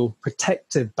 spiritual,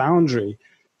 protective boundary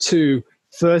to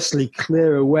firstly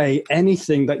clear away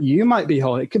anything that you might be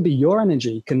holding. It could be your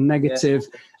energy, negative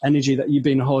energy that you've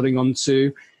been holding on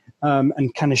to,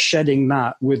 and kind of shedding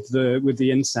that with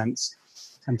the incense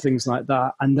and things like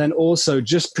that. And then also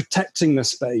just protecting the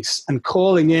space and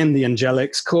calling in the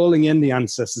angelics, calling in the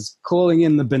ancestors, calling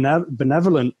in the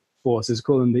benevolent forces,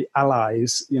 calling the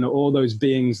allies, all those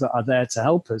beings that are there to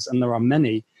help us. And there are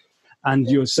many. And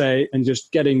you'll say, and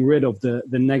just getting rid of the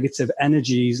negative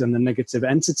energies and the negative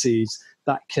entities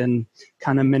that can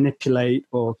kind of manipulate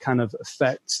or kind of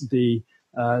affect the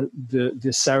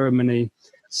ceremony.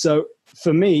 So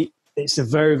for me, it's a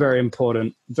very, very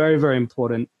important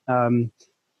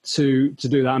to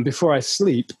do that. And before I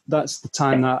sleep, that's the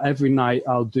time that every night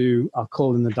I'll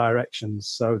call in the directions.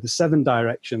 So the 7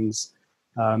 directions,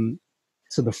 to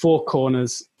the 4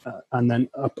 corners, and then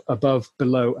up, above,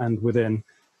 below, and within.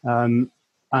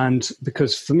 And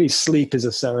because for me, sleep is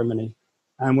a ceremony.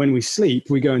 And when we sleep,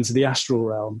 we go into the astral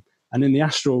realm. And in the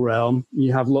astral realm,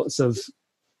 you have lots of,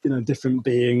 different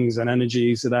beings and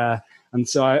energies are there. And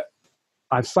so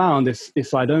I found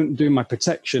if I don't do my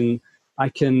protection, I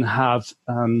can have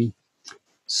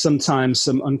sometimes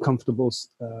some uncomfortable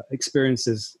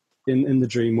experiences in the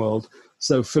dream world.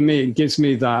 So for me, it gives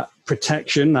me that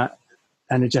protection, that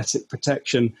energetic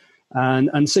protection.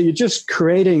 And so you're just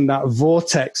creating that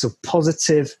vortex of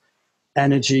positive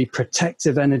energy,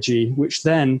 protective energy, which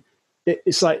then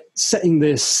it's like setting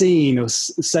the scene or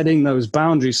setting those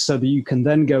boundaries so that you can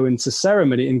then go into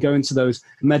ceremony and go into those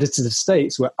meditative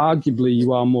states where arguably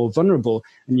you are more vulnerable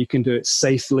and you can do it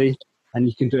safely and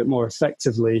you can do it more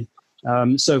effectively.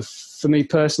 So for me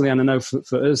personally, and I know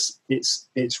for us,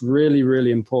 it's really,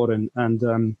 really important.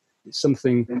 And it's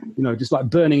something, just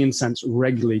like burning incense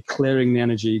regularly, clearing the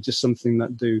energy, just something that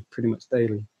I do pretty much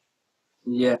daily.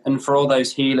 Yeah, and for all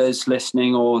those healers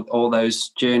listening or all those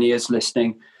journeyers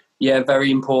listening, very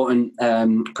important,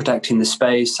 protecting the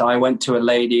space. I went to a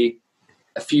lady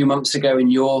a few months ago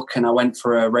in York, and I went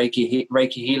for a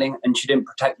Reiki healing, and she didn't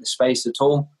protect the space at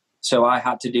all. So I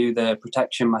had to do the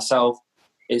protection myself.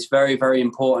 It's very, very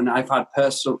important. I've had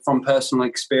personal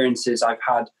experiences. I've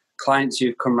had clients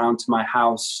who've come around to my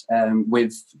house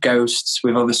with ghosts,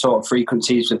 with other sort of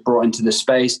frequencies that brought into the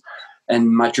space.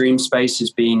 And my dream space has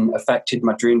been affected.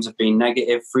 My dreams have been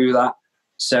negative through that.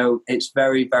 So it's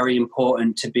very, very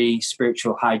important to be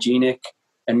spiritual hygienic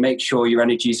and make sure your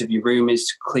energies of your room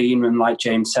is clean. And like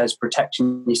James says,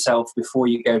 protecting yourself before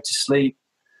you go to sleep.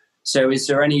 So is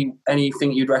there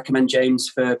anything you'd recommend, James,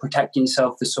 for protecting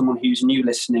yourself for someone who's new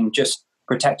listening, just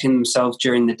protecting themselves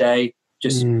during the day,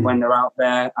 just when they're out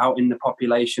there, out in the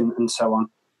population and so on?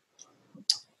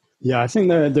 Yeah, I think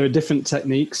there are different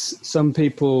techniques. Some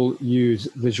people use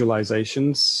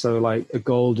visualizations, so like a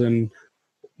golden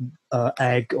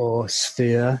egg or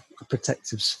sphere, a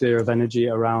protective sphere of energy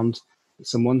around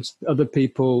someone. Other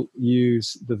people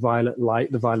use the violet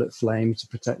light, the violet flame to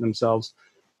protect themselves.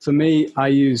 For me, I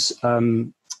use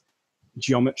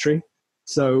geometry.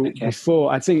 So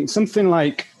before, I think something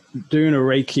like doing a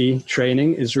Reiki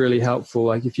training is really helpful.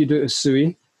 Like if you do a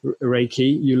Sui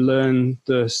Reiki, you learn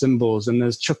the symbols, and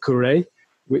there's chakure,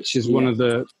 which is one of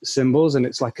the symbols, and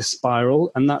it's like a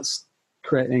spiral, and that's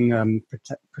creating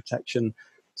protection.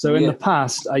 So in the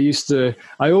past,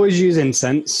 I always use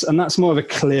incense, and that's more of a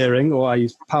clearing, or I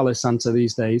use Palo Santo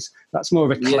these days. That's more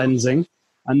of a cleansing.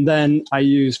 And then I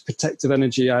use protective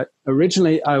energy.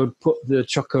 Originally, I would put the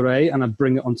chakore and I'd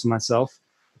bring it onto myself.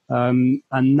 And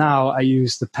now I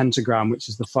use the pentagram, which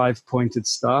is the 5-pointed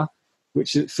star,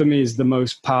 which for me is the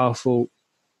most powerful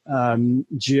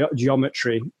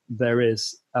geometry there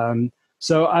is.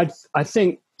 So I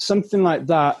think something like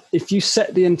that, if you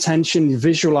set the intention, you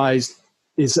visualize,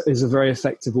 is a very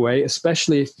effective way,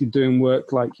 especially if you're doing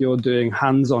work like you're doing,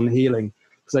 hands-on healing.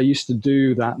 Because I used to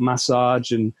do that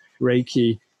massage and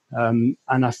Reiki, and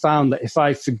I found that if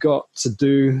I forgot to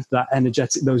do that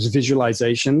those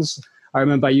visualizations, I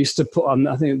remember I used to put on,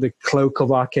 I think, the cloak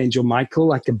of Archangel Michael,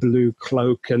 like a blue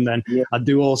cloak, and then I'd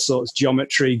do all sorts,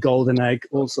 geometry, golden egg,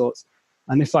 all sorts.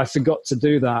 And if I forgot to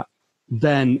do that,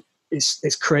 then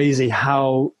it's crazy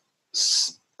how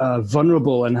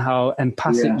vulnerable and how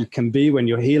empathic you can be when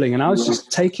you're healing. And I was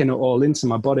just taking it all into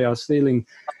my body. I was feeling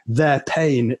their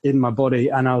pain in my body,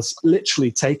 and I was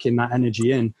literally taking that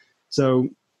energy in. So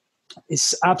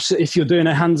it's absolutely, if you're doing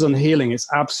a hands-on healing, it's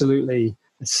absolutely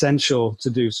essential to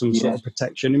do some sort of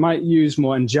protection. You might use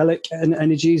more angelic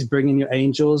energies, bringing your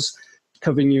angels,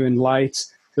 covering you in light.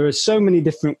 There are so many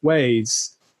different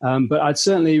ways, but I'd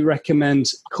certainly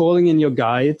recommend calling in your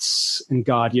guides and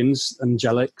guardians,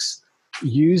 angelics,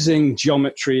 using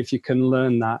geometry if you can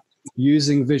learn that,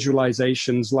 using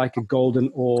visualizations like a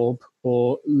golden orb,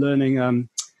 or learning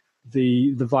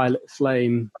the violet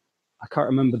flame. I can't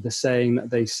remember the saying that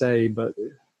they say, but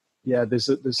yeah, there's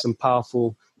some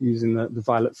powerful using the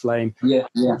violet flame.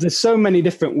 There's so many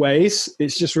different ways.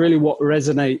 It's just really what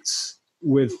resonates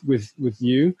with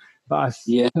you. But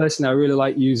personally, I really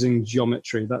like using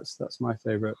geometry. That's my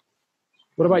favorite.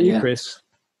 What about you, Chris?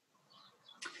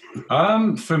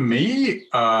 For me,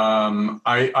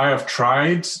 I have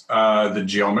tried the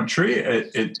geometry.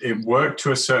 It worked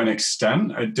to a certain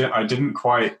extent. I didn't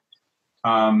quite.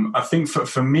 I think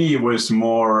for me it was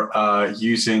more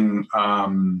using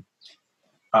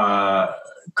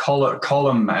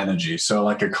column energy. So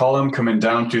like a column coming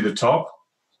down through the top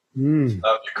of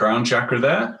your crown chakra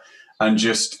there, and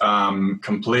just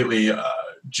completely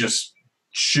just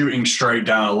shooting straight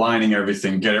down, aligning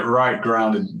everything, get it right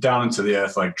grounded down into the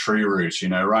earth like tree roots,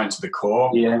 right into the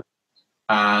core.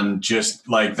 And just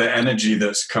like the energy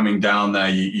that's coming down there,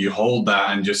 you hold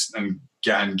that and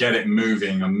get it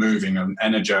moving and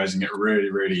energizing it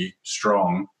really, really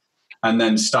strong, and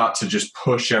then start to just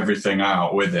push everything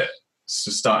out with it.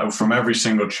 So start from every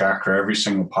single chakra, every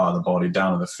single part of the body,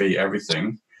 down to the feet,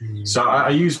 everything. So I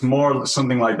use more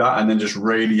something like that, and then just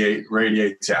radiate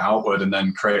it outward, and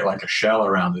then create like a shell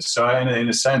around it. So in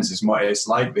a sense, it's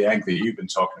like the egg that you've been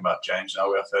talking about, James.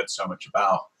 Now we've heard so much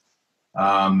about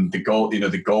the gold,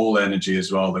 the gold energy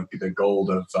as well, the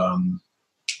gold of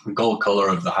gold color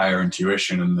of the higher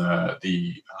intuition and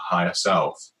the higher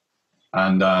self.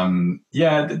 And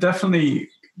definitely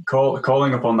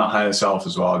calling upon that higher self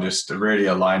as well, just really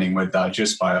aligning with that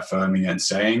just by affirming it and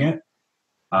saying it.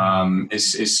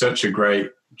 Is such a great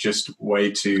just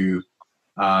way to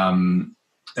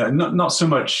not so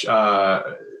much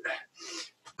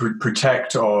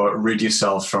protect or rid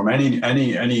yourself from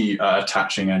any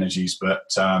attaching energies, but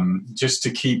just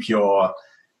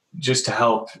to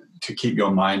help to keep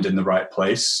your mind in the right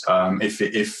place.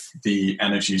 If the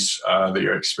energies that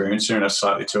you're experiencing are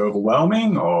slightly too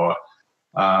overwhelming, or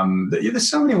there's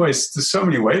so many ways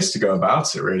to go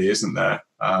about it, really, isn't there?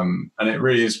 And it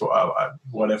really is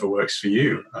whatever works for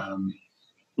you.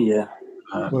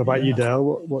 What about you, Dale?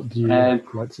 What do you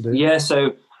like to do?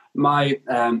 So my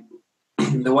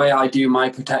the way I do my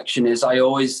protection is I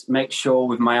always make sure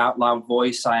with my out loud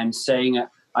voice I am saying it.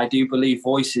 I do believe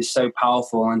voice is so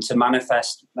powerful, and to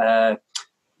manifest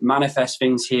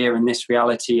things here in this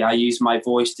reality, I use my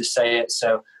voice to say it.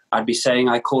 So I'd be saying,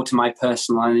 I call to my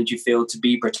personal energy field to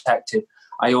be protected.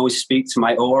 I always speak to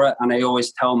my aura, and I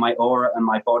always tell my aura and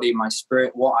my body, my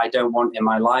spirit, what I don't want in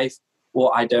my life,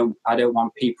 what I don't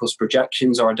want people's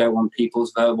projections, or I don't want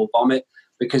people's verbal vomit.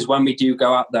 Because when we do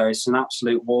go out there, it's an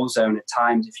absolute war zone at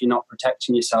times if you're not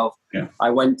protecting yourself. I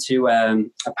went to a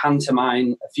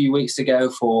pantomime a few weeks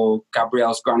ago for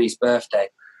Gabrielle's granny's birthday,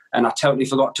 and I totally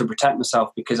forgot to protect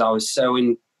myself because I was so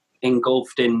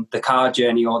engulfed in the car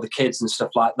journey or the kids and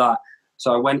stuff like that.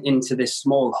 So I went into this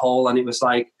small hall, and it was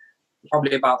like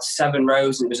probably about 7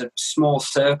 rows, and it was a small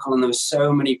circle, and there were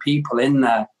so many people in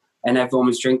there, and everyone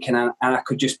was drinking, and I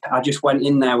just went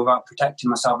in there without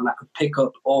protecting myself, and I could pick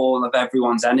up all of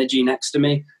everyone's energy next to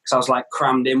me because I was like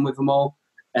crammed in with them all,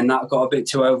 and that got a bit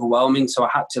too overwhelming. So I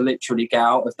had to literally get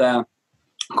out of there,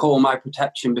 call my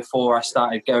protection before I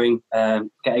started getting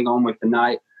on with the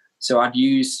night. So I'd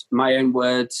use my own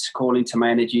words, calling to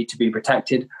my energy to be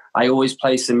protected. I always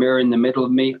place a mirror in the middle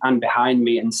of me and behind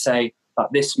me and say that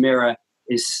this mirror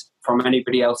is from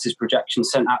anybody else's projection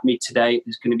sent at me today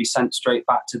is going to be sent straight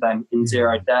back to them in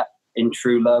zero debt, in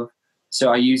true love.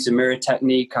 So I use the mirror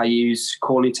technique. I use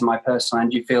calling to my personal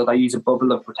energy field. I use a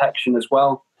bubble of protection as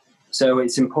well. So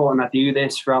it's important I do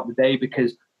this throughout the day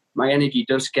because my energy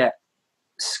does get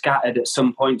scattered at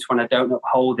some points when I don't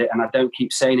uphold it and I don't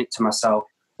keep saying it to myself.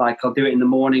 Like I'll do it in the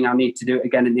morning. I'll need to do it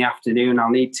again in the afternoon.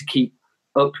 I'll need to keep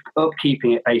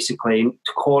upkeeping it basically, and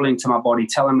calling to my body,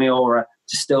 telling my aura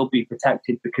to still be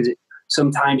protected, because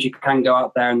sometimes you can go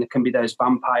out there and there can be those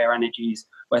vampire energies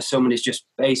where someone is just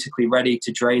basically ready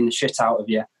to drain the shit out of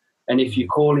you. And if you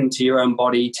call into your own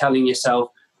body, telling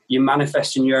yourself, you're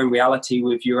manifesting your own reality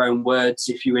with your own words.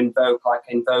 If you invoke, like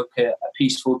I invoke a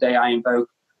peaceful day, I invoke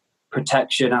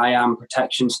protection, I am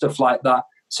protection, stuff like that.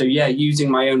 So yeah,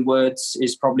 using my own words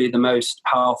is probably the most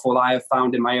powerful I have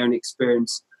found in my own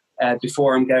experience.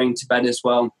 Before I'm going to bed as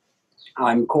well,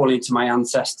 I'm calling to my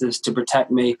ancestors to protect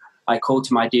me. I call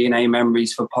to my DNA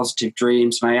memories for positive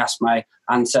dreams, and I ask my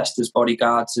ancestors,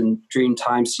 bodyguards, and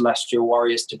Dreamtime celestial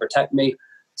warriors to protect me.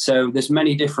 So there's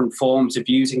many different forms of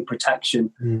using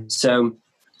protection. So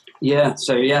that's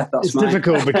it's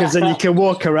difficult because then you can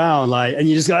walk around and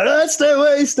you just go,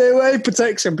 stay away,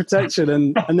 protection,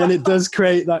 and then it does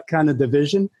create that kind of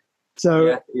division.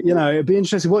 So it'd be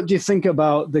interesting. What do you think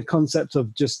about the concept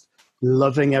of just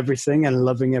loving everything and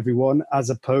loving everyone,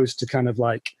 as opposed to kind of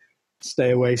like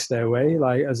stay away,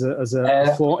 like as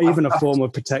a form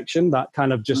of protection, that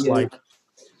kind of just like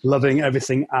loving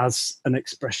everything as an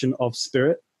expression of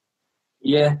spirit?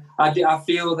 Yeah, I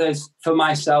feel there's, for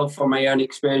myself, from my own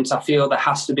experience, I feel there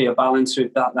has to be a balance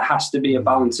with that. There has to be a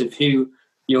balance of who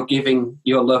you're giving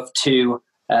your love to.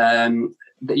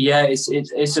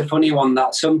 It's a funny one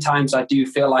that sometimes I do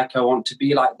feel like I want to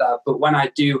be like that. But when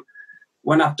I've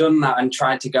done that and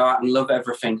tried to go out and love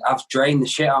everything, I've drained the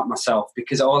shit out of myself,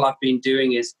 because all I've been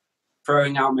doing is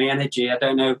throwing out my energy. I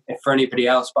don't know if for anybody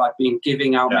else, but I've been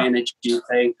giving out my energy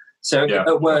thing. So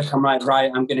at work, I'm like,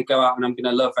 right, I'm going to go out and I'm going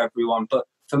to love everyone. But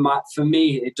for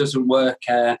me, it doesn't work.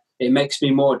 It makes me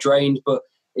more drained. But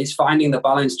it's finding the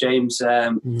balance, James,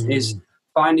 is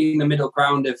finding the middle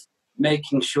ground of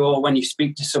making sure when you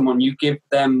speak to someone, you give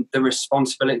them the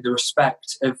responsibility, the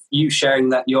respect of you sharing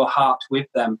that your heart with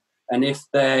them. And if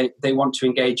they want to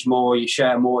engage more, you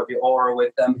share more of your aura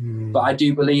with them. But I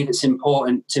do believe it's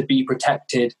important to be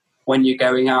protected when you're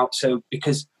going out. So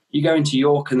because you go into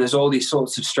York and there's all these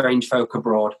sorts of strange folk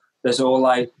abroad. There's all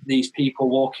like these people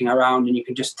walking around, and you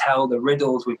can just tell the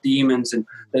riddles with demons, and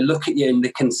they look at you and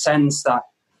they can sense that,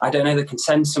 I don't know, they can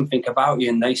sense something about you,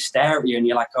 and they stare at you and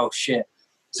you're like, oh shit.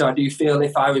 So I do feel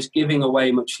if I was giving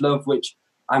away much love, which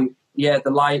there's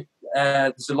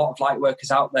a lot of light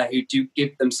workers out there who do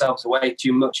give themselves away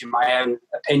too much, in my own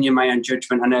opinion, my own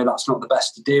judgment. I know that's not the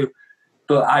best to do,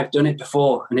 but I've done it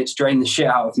before and it's drained the shit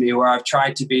out of me, where I've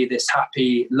tried to be this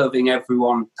happy, loving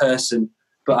everyone person,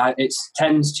 but it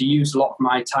tends to use a lot of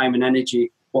my time and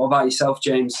energy. What about yourself,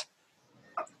 James?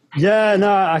 Yeah,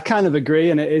 no, I kind of agree.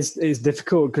 And it's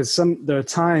difficult because there are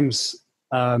times,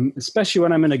 especially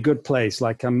when I'm in a good place,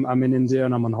 like I'm in India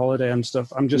and I'm on holiday and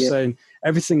stuff, I'm just saying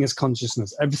everything is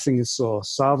consciousness, everything is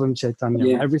source, Sarvam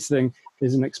Chaitanya, everything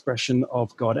is an expression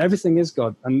of God, everything is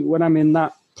God. And when I'm in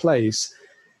that place,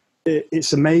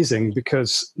 it's amazing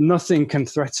because nothing can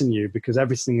threaten you, because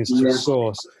everything is just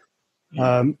source.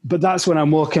 But that's when I'm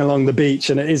walking along the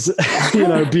beach and it is,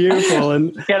 beautiful,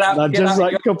 and I'm just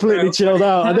completely chilled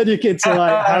out. And then you get to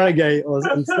like Harrogate,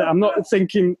 I'm not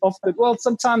thinking well,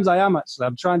 sometimes I am actually.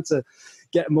 I'm trying to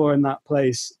get more in that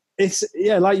place. It's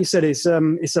like you said, it's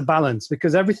a balance,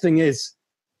 because everything is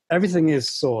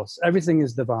source, everything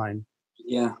is divine.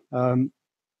 Yeah.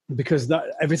 Because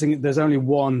there's only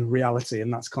one reality,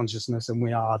 and that's consciousness, and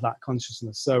we are that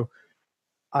consciousness. So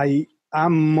I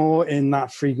am more in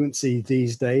that frequency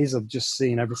these days of just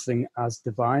seeing everything as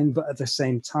divine. But at the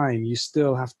same time, you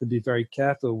still have to be very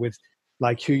careful with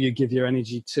like who you give your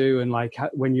energy to, and like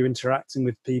when you're interacting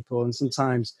with people. And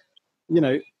sometimes,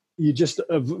 you just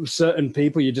certain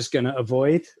people you're just going to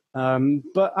avoid.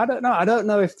 But I don't know. I don't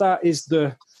know if that is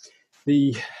the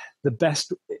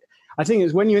best. I think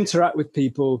it's when you interact with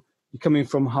people, you're coming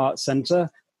from heart center,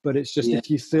 but it's just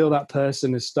if you feel that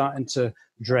person is starting to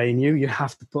drain you, you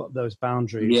have to put those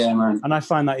boundaries. Yeah, man. And I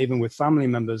find that even with family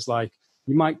members, like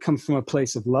you might come from a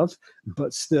place of love,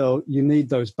 but still you need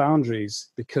those boundaries,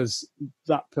 because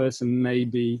that person may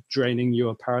be draining you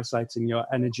or parasiting your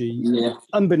energy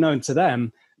unbeknown to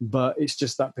them, but it's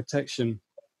just that protection.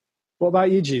 What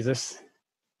about you, Jesus?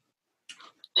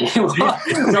 What's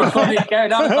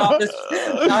going on about this?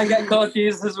 I get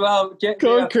confused as well.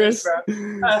 Go on, Chris.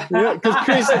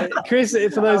 Because Chris,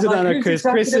 for those who don't know,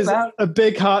 Chris is a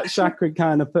big heart chakra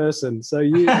kind of person. So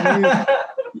you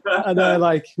I know,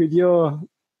 like with your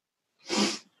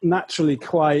naturally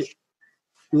quite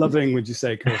loving, would you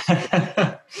say, Chris?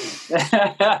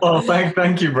 Well,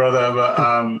 thank you, brother. But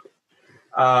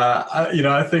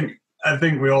I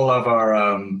think we all have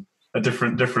our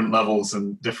different levels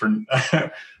and different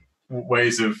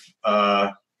ways of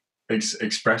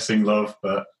expressing love.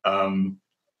 But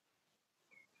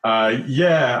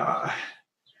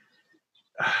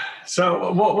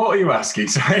so what are you asking?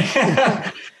 Sorry.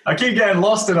 I keep getting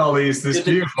lost in all this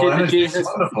beautiful energy. It's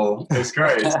wonderful. It's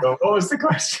great. So what was the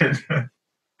question?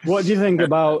 What do you think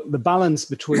about the balance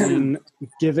between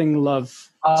giving love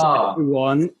to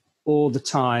everyone all the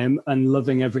time and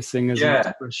loving everything as an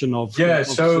expression of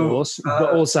source,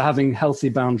 but also having healthy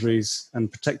boundaries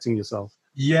and protecting yourself.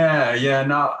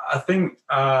 No, I think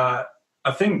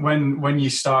when you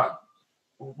start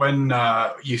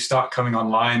coming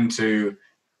online to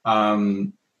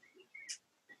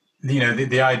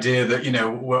the idea that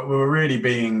we're really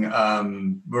being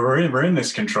we're in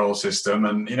this control system,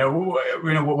 and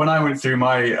when I went through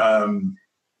my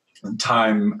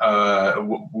time,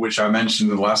 which I mentioned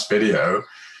in the last video,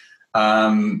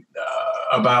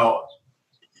 about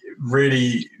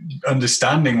really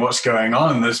understanding what's going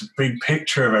on, this big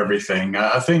picture of everything.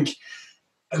 I think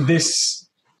this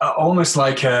almost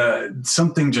like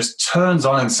something just turns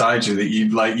on inside you that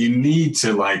you need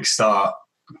to start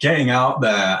getting out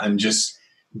there and just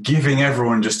giving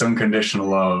everyone just unconditional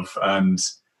love. And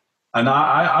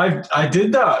I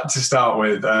did that to start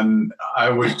with, and I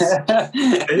would,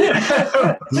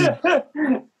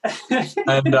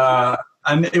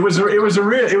 and it was a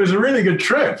really good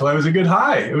trip. It was a good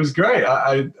high. It was great.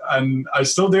 I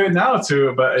still do it now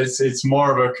too, but it's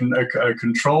more of a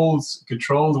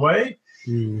controlled way.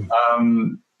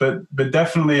 But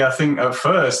definitely, I think at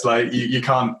first, you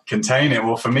can't contain it.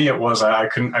 Well, for me, it was I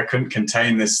couldn't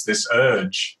contain this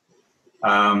urge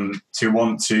to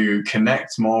want to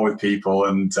connect more with people,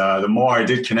 and the more I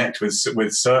did connect with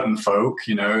certain folk,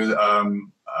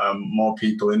 more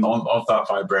people of that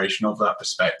vibration, of that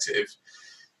perspective,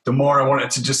 the more I wanted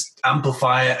to just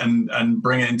amplify it and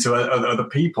bring it into other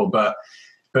people. But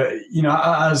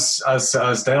as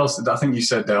Dale, I think you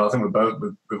said, Dale, I think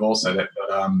we've all said it,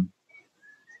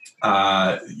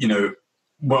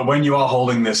 but when you are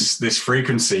holding this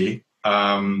frequency,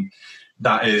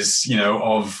 that is,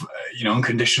 of,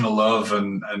 unconditional love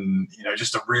and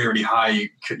just a really high,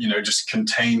 just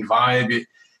contained vibe.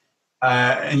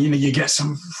 And you get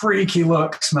some freaky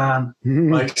looks, man.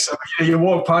 Like, so, you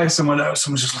walk by someone else,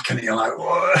 someone's just looking at you like,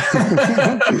 what?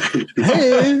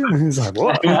 Hey, he's like,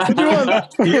 what? What do you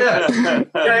want?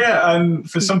 Yeah. And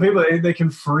for some people, they can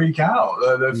freak out.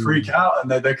 They freak out,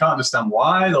 and they can't understand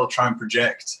why. They'll try and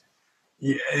project.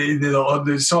 They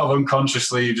sort of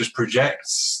unconsciously just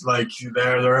projects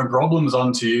their own problems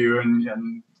onto you,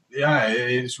 and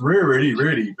it's really,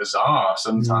 really bizarre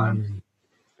sometimes.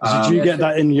 Did you get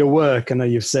that in your work? I know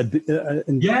you've said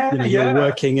you're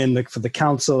working for the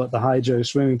council at the Hydro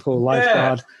swimming pool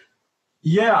lifeguard.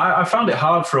 I found it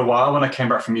hard for a while when I came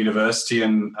back from university,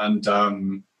 and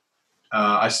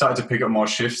I started to pick up more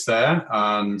shifts there,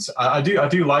 and I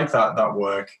do like that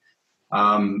work.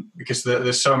 Because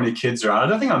there's so many kids around. I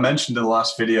don't think I mentioned in the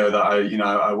last video that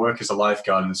I work as a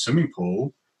lifeguard in the swimming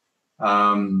pool.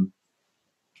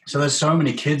 So there's so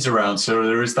many kids around. So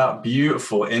there is that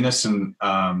beautiful, innocent,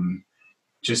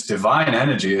 just divine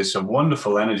energy. It's a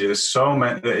wonderful energy. There's so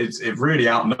many. It really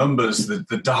outnumbers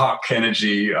the dark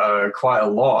energy quite a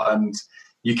lot, and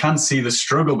you can see the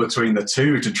struggle between the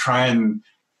two to try and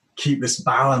keep this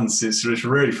balance. It's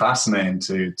really fascinating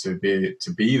to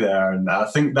be there, and I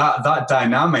think that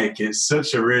dynamic is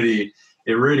such a really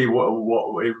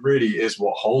is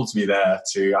what holds me there.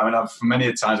 For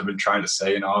many times I've been trying to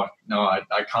say, no, I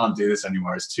can't do this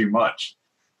anymore. It's too much.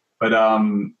 But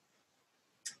when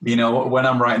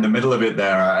I'm right in the middle of it,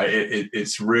 there,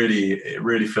 it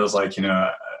really feels like I'm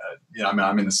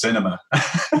in the cinema.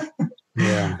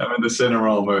 Yeah, I'm in the cinema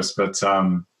almost, but.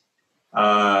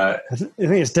 I think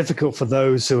it's difficult for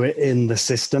those who are in the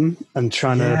system and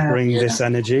trying to bring this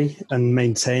energy and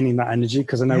maintaining that energy,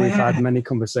 because I know we've had many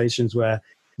conversations where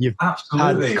you've had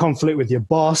conflict with your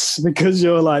boss because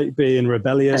you're being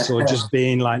rebellious or just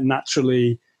being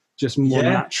naturally just more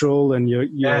natural, and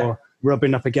you're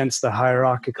rubbing up against the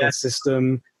hierarchical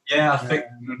system. I think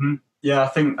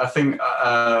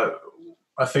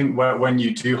when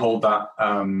you do hold that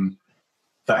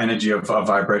that energy of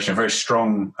vibration, a very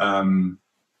strong, not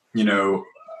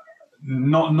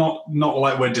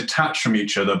like we're detached from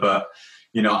each other, but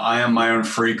I am my own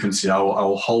frequency. I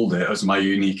will hold it as my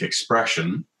unique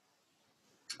expression,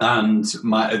 and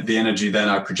the energy then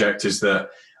I project is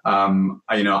that I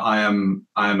am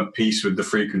at peace with the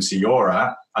frequency you're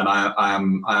at, and I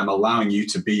am allowing you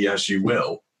to be as you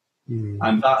will.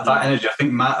 And that energy, I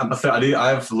think,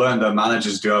 I've learned that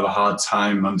managers do have a hard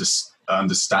time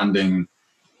understanding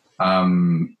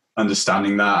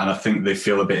that, and I think they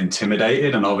feel a bit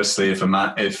intimidated. And obviously, if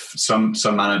some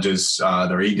managers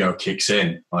their ego kicks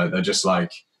in, they're just they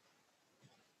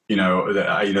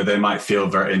might feel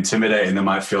very intimidated, and they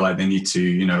might feel like they need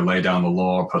to lay down the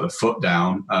law or put the foot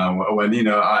down. When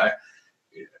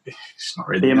it's not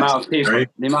really the amount of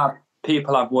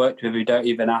people I've worked with who don't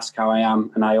even ask how I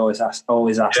am, and I always ask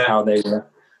how they were.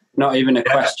 Not even a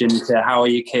question to how are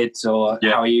your kids or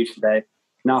how are you today.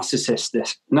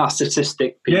 Narcissistic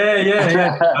people.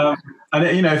 Yeah.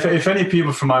 And you know, if any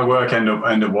people from my work end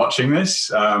up watching this,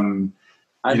 I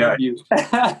love you.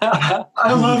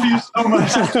 I love you so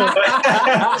much.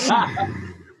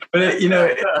 But you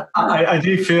know, I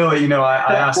do feel that, you know,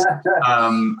 I ask.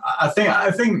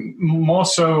 I think more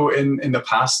so in the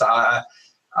past.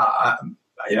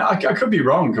 You know, I could be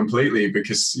wrong completely,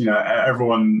 because, you know,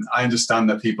 I understand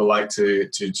that people like to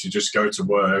just go to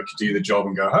work, do the job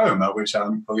and go home, which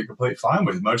I'm completely fine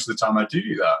with. Most of the time I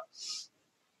do that.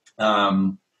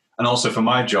 And also for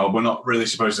my job, we're not really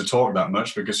supposed to talk that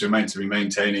much, because we're meant to be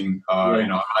maintaining our, you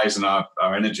know, our eyes and our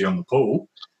energy on the pool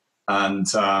and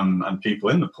people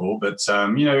in the pool. But,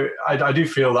 you know, I do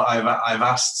feel that I've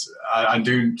asked, I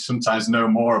do sometimes know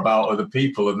more about other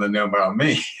people than they know about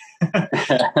me.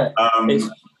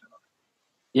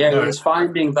 It's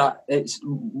finding that, it's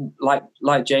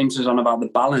like James was on about the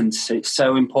balance. It's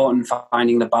so important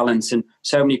finding the balance, and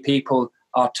so many people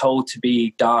are told to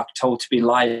be dark, told to be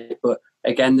light, but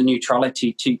again, the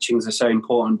neutrality teachings are so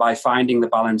important, by finding the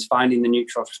balance, finding the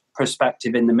neutral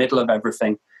perspective in the middle of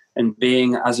everything, and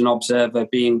being as an observer,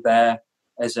 being there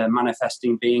as a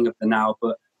manifesting being of the now,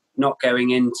 but not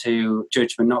going into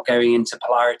judgment, not going into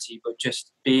polarity, but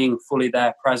just being fully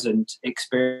there, present,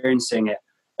 experiencing it,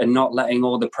 and not letting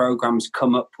all the programs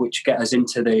come up which get us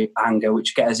into the anger,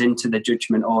 which get us into the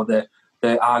judgment or the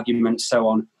arguments, so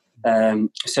on. I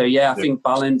think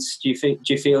balance. Do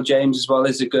you feel, James, as well,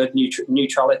 is a good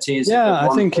neutrality? Is I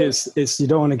think it's you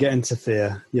don't want to get into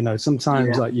fear. You know,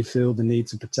 sometimes like you feel the need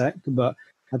to protect, but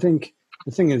I think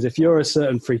the thing is, if you're a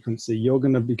certain frequency, you're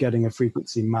going to be getting a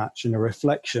frequency match and a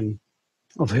reflection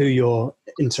of who you're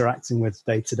interacting with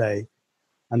day to day.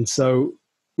 And so,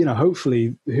 you know,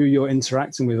 hopefully who you're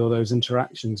interacting with, or those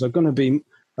interactions, are going to be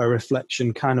a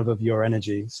reflection kind of your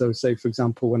energy. So say, for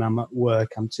example, when I'm at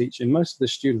work, I'm teaching, most of the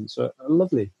students are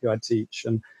lovely who I teach,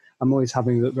 and I'm always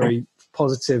having that very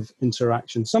positive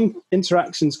interaction. Some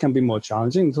interactions can be more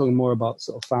challenging, I'm talking more about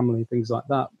sort of family, things like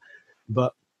that.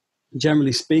 But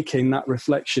generally speaking, that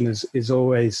reflection is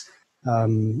always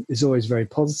very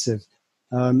positive.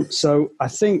 So I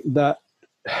think the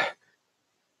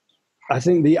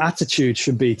attitude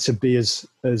should be to be as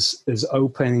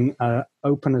open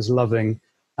as loving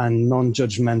and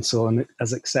non-judgmental and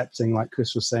as accepting, like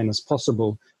Chris was saying, as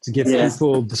possible, to give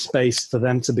people the space for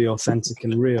them to be authentic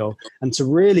and real, and to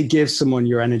really give someone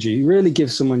your energy, really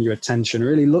give someone your attention,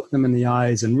 really look them in the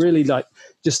eyes, and really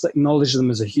just acknowledge them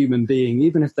as a human being,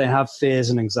 even if they have fears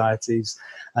and anxieties.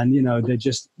 And, you know, they're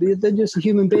just a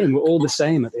human being. We're all the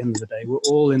same at the end of the day. We're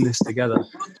all in this together.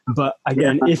 But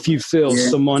again, if you feel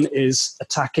someone is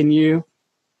attacking you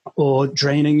or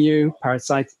draining you,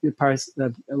 parasitic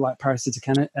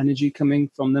energy coming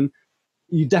from them,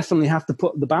 you definitely have to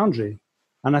put the boundary.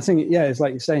 And I think, it's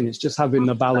like you're saying, it's just having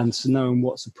the balance, knowing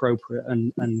what's appropriate.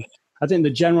 And I think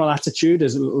the general attitude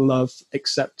is love,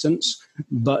 acceptance.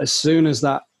 But as soon as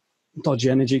that dodgy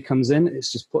energy comes in,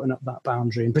 it's just putting up that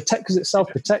boundary and protect, because it's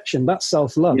self-protection. That's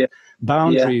self-love.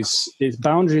 Boundaries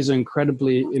are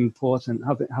incredibly important.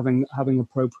 Having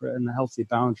appropriate and healthy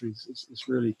boundaries is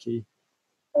really key.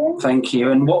 Thank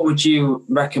you. And what would you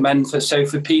recommend for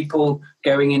people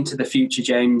going into the future,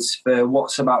 James, for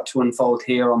what's about to unfold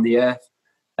here on the earth?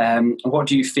 What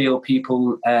do you feel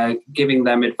people, giving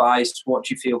them advice, what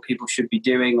do you feel people should be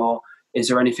doing? Or is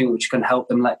there anything which can help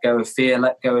them let go of fear,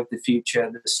 let go of the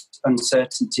future, the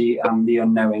uncertainty and the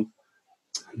unknowing?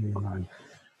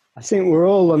 I think we're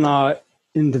all on our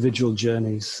individual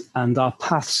journeys, and our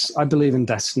paths, I believe in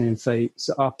destiny and fate,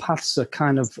 so our paths are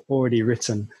kind of already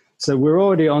written. So we're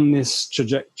already on this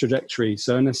trajectory.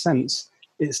 So in a sense,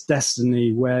 it's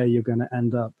destiny where you're going to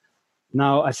end up.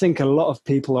 Now, I think a lot of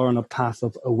people are on a path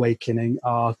of awakening,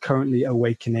 are currently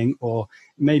awakening, or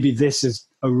maybe this is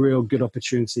a real good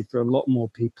opportunity for a lot more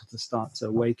people to start to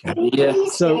awaken.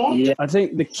 I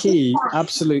think the key,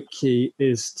 absolute key,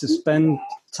 is to spend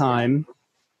time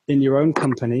in your own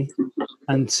company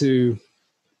and to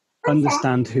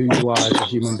understand who you are as a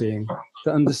human being,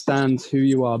 to understand who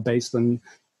you are based on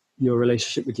your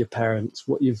relationship with your parents,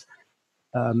 what you've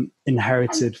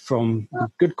inherited from the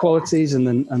good qualities and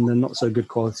the not so good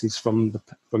qualities from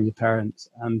your parents.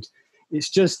 And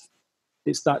it's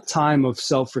that time of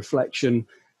self-reflection,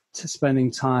 to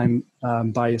spending time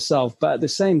by yourself. But at the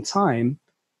same time,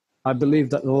 I believe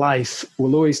that life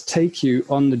will always take you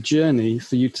on the journey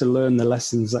for you to learn the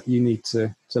lessons that you need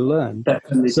to learn.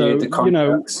 Definitely. So, you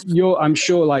know, I'm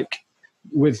sure, like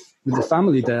with the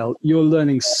family, Dale, you're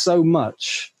learning so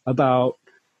much about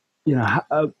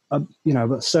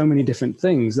but so many different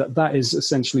things that is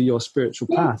essentially your spiritual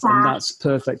path, and that's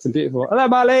perfect and beautiful. Hello,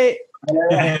 Molly.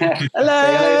 Hello.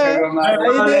 Hello.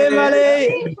 How you doing,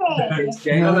 Molly?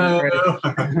 Hello.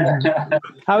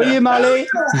 How are you, Molly?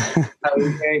 Are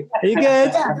you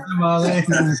good? Molly.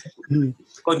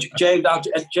 Well, James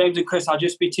and Chris, I'll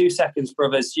just be 2 seconds,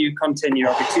 brothers. You continue.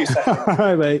 I'll be 2 seconds. All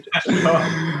right, mate.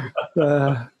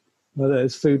 Well,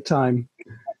 it's food time.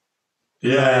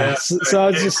 Yeah. So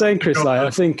I was just saying, Chris, I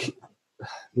think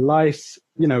life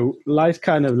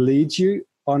kind of leads you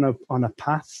on a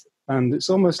path, and it's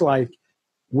almost like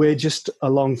we're just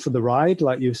along for the ride,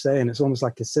 like you were saying. It's almost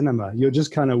like a cinema. You're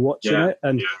just kind of watching it,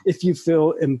 and if you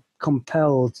feel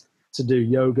compelled to do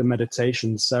yoga,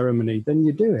 meditation, ceremony, then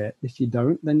you do it. If you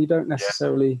don't, then you don't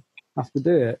necessarily have to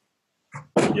do it.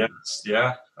 Yes,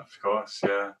 yeah, of course,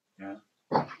 yeah.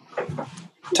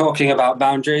 Talking about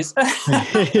boundaries.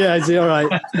 Yeah, is he all right?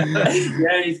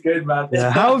 Yeah, he's good, man.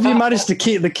 Yeah. How have you managed to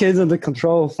keep the kids under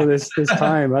control for this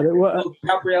time? Well,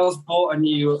 Gabrielle's got a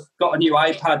new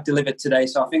iPad delivered today,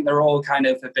 so I think they're all kind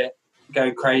of a bit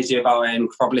going crazy about it and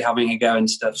probably having a go and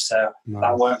stuff. So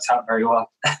that worked out very well.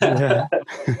 Yeah.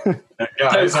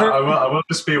 Guys, I will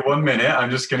just be 1 minute. I'm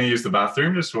just going to use the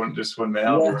bathroom. Just one minute.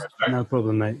 I'll be right back. No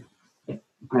problem, mate.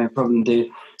 No problem, dude.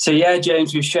 So yeah,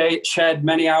 James, we've shared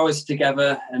many hours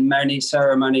together and many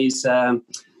ceremonies. I've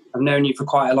known you for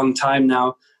quite a long time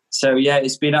now. So yeah,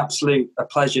 it's been a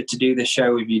pleasure to do this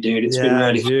show with you, dude. It's been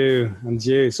really fun. And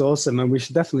you. It's awesome. And we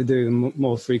should definitely do them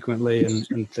more frequently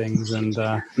and things. And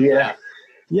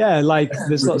like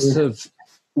there's lots of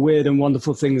weird and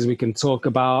wonderful things we can talk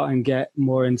about and get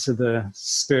more into the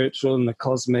spiritual and the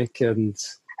cosmic and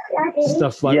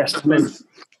stuff like that.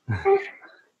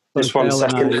 Just 1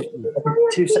 second.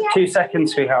 2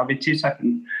 seconds, sweetheart. I'll be 2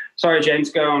 seconds. Sorry, James,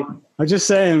 go on. I'm just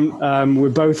saying we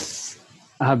both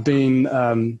have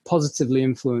been positively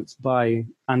influenced by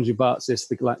Andrew Bartzis,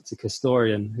 the Galactic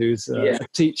Historian, who's a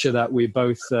teacher that we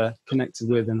both connected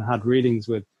with and had readings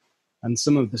with. And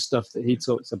some of the stuff that he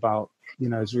talks about,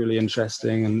 is really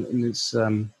interesting. And it's,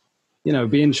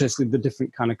 be interested in the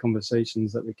different kind of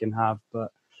conversations that we can have.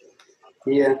 But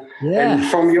Yeah. And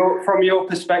from your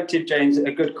perspective, James,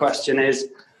 a good question is,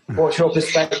 what's your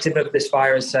perspective of this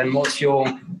virus, and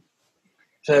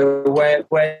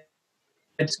where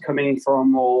it's coming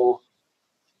from, or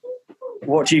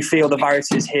what do you feel the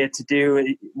virus is here to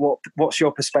do? What's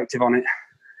your perspective on it?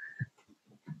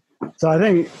 So I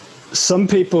think some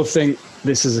people think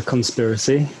this is a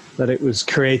conspiracy, that it was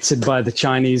created by the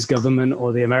Chinese government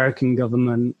or the American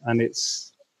government, and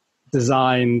it's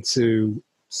designed to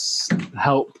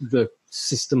help the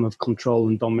system of control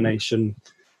and domination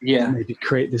maybe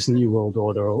create this new world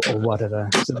order or whatever.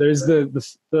 So there's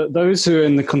those who are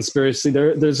in the conspiracy.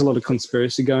 There's a lot of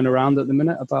conspiracy going around at the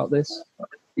minute about this.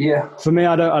 Yeah. For me,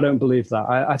 I don't believe that.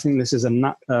 I think this is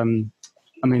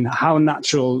how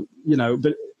natural,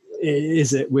 but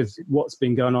is it with what's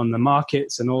been going on in the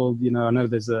markets and all, I know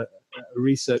there's a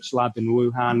research lab in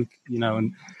Wuhan,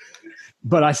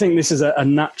 but I think this is a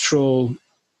natural,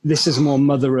 this is more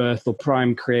Mother Earth or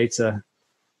Prime Creator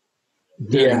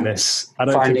doing this. I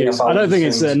don't think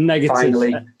it's a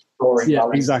negative.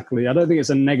 Exactly. I don't think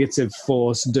it's a negative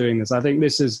force doing this. I think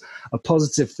this is a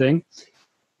positive thing.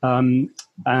 And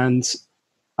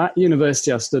at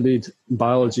university, I studied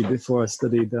biology before I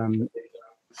studied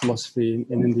philosophy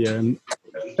in India, and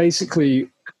basically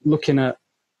looking at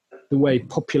the way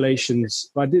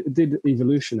populations, I did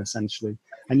evolution essentially,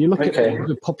 and you look at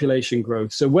the population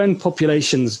growth. So when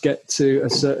populations get to a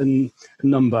certain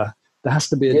number, there has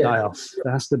to be a die-off.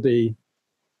 There has to be,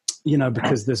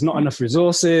 because there's not enough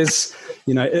resources,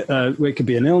 it could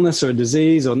be an illness or a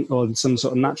disease or some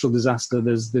sort of natural disaster.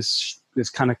 There's this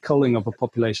kind of culling of a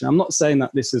population. I'm not saying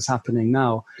that this is happening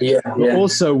now. But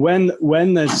also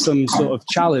when there's some sort of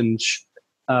challenge,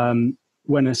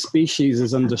 when a species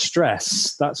is under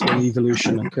stress, that's when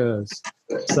evolution occurs.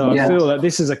 So I feel that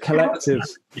this is a collective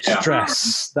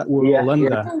stress that we're all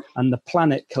under, and the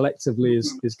planet collectively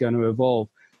is going to evolve.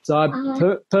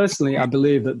 So personally, I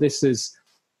believe that this is,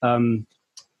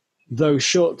 though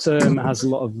short term has a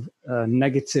lot of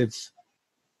negative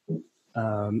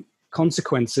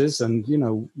consequences, and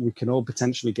we can all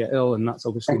potentially get ill, and that's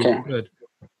obviously not good.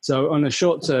 So on a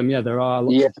short term, there are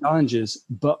lots of challenges,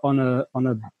 but on a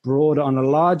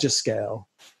larger scale,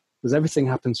 because everything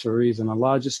happens for a reason, on a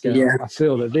larger scale, I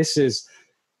feel that this is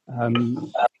a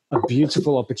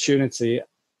beautiful opportunity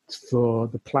for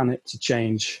the planet to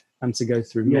change and to go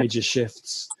through major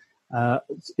shifts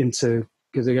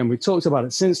because again, we talked about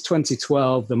it since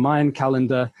 2012, the Mayan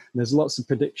calendar. There's lots of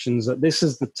predictions that this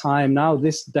is the time now,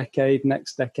 this decade,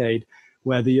 next decade,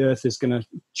 where the earth is going to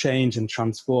change and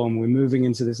transform. We're moving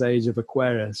into this age of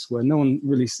Aquarius where no one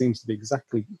really seems to be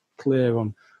exactly clear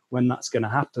on when that's going to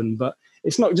happen. But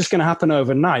it's not just going to happen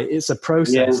overnight. It's a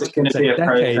process. Yeah, it can take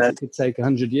decades. It could take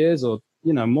 100 years or,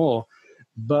 more.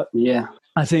 But yeah,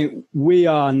 I think we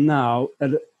are now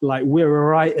we're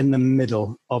right in the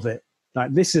middle of it.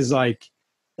 Like, this is like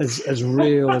as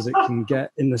real as it can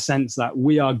get, in the sense that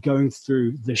we are going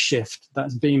through the shift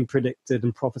that's been predicted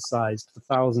and prophesized for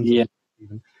thousands of years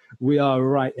even. We are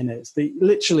right in it. It's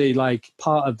literally like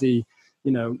part of the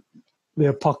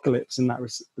apocalypse in that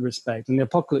respect. And the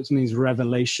apocalypse means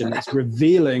revelation. It's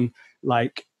revealing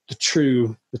like the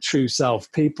true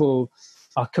self. People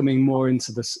are coming more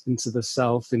into the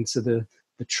self, into the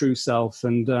true self.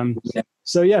 And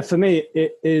so for me,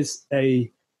 it is a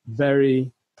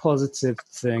very positive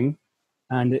thing,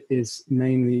 and it is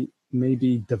mainly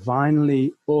maybe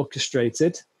divinely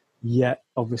orchestrated, yet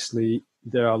obviously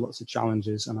there are lots of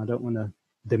challenges, and I don't want to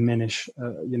diminish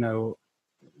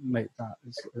make that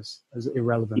as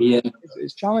irrelevant.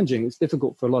 It's challenging, it's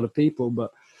difficult for a lot of people,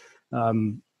 but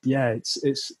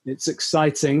it's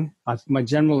exciting. My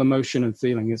general emotion and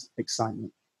feeling is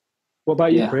excitement. What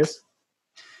about you, Chris?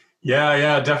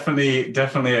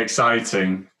 Definitely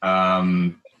exciting.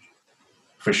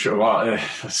 For sure. Well,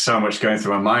 there's so much going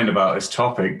through my mind about this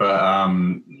topic, but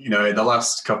in the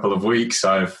last couple of weeks,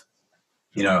 I've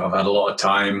had a lot of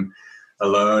time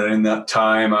alone, and in that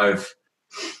time, I've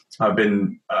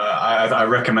been. I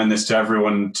recommend this to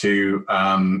everyone to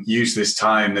use this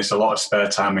time. There's a lot of spare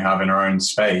time we have in our own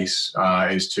space,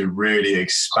 is to really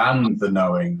expand the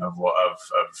knowing of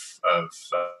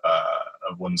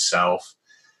oneself,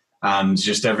 and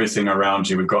just everything around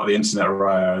you. We've got the internet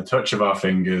right at a touch of our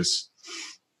fingers.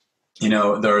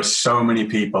 There are so many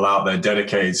people out there,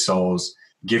 dedicated souls,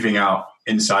 giving out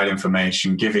inside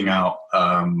information, giving out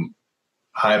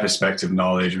higher perspective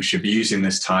knowledge. We should be using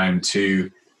this time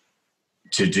to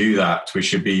do that. We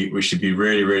should be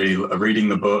really, really reading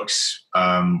the books,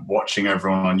 watching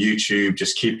everyone on YouTube,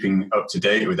 just keeping up to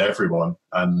date with everyone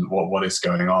and what is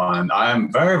going on. And I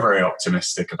am very, very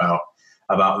optimistic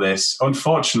about this.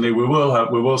 Unfortunately, we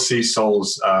will see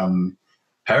souls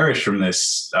perish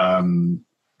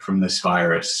from this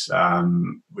virus,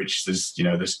 which there's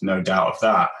no doubt of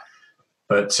that.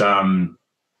 But from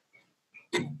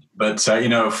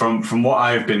what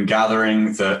I've been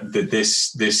gathering, that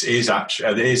this is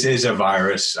actually is a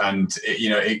virus, and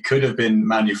it could have been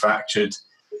manufactured,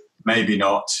 maybe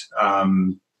not.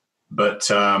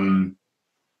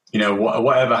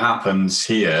 Whatever happens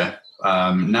here,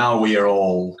 now we are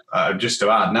all just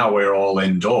to add. Now we're all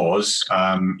indoors.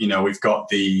 We've got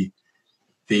the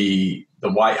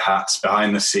white hats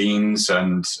behind the scenes,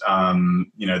 and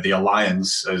the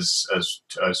Alliance as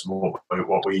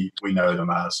what we know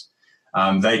them as.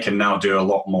 They can now do a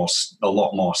lot more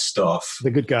stuff.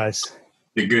 The good guys.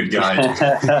 Good guys.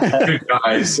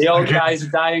 The old guys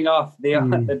are dying off. The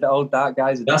old dark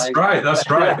guys are dying off. That's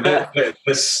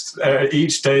right.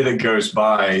 Each day that goes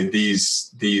by, these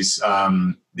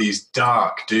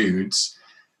dark dudes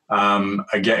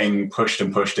are getting pushed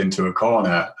into a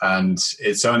corner, and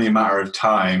it's only a matter of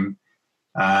time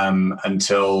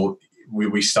until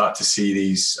we start to see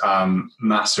these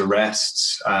mass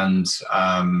arrests, and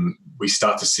we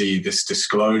start to see this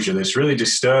disclosure, this really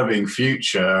disturbing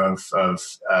future of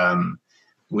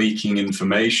leaking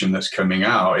information that's coming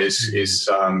out. It's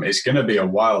going to be a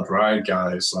wild ride,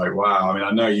 guys. Like, wow. I mean,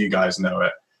 I know you guys know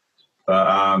it. But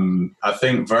I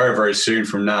think very, very soon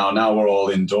from now we're all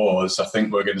indoors, I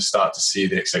think we're going to start to see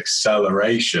this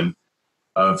acceleration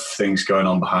of things going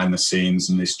on behind the scenes,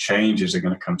 and these changes are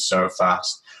going to come so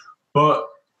fast. But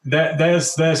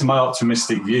there's my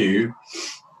optimistic view.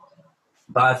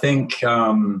 But I think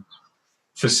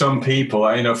for some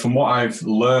people, from what I've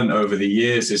learned over the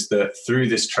years, is that through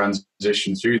this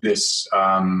transition, through this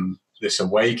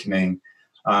awakening,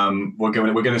 we're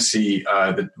going to see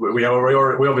we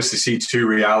obviously see two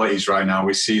realities right now.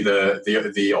 We see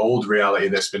the old reality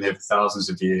that's been here for thousands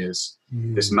of years,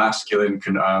 this masculine,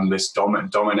 this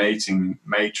dominating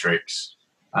matrix,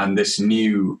 and this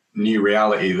new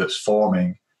reality that's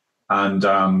forming. And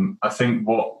I think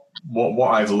what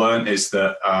I've learned is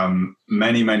that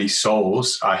many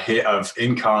souls have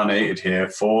incarnated here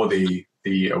for the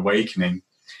awakening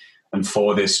and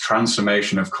for this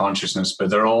transformation of consciousness, but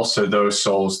there are also those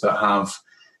souls that have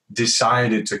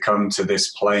decided to come to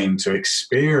this plane to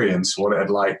experience what it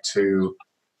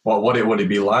would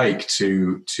be like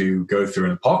to go through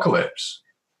an apocalypse.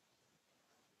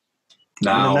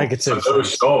 Now, for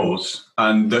those souls,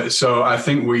 and so I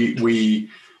think we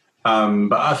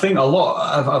But I think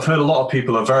I've heard a lot of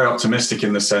people are very optimistic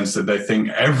in the sense that they think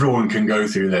everyone can go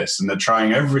through this, and they're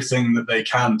trying everything that they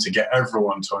can to get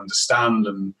everyone to understand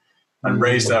and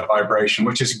raise their vibration,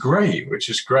 which is great.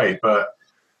 But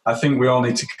I think we all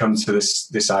need to come to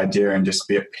this idea and just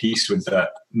be at peace with that.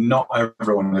 Not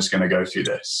everyone is going to go through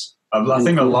this. I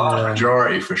think a large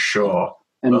majority for sure.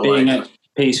 And being at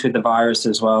peace with the virus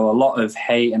as well. A lot of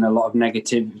hate and a lot of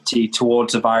negativity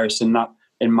towards the virus, and that,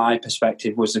 in my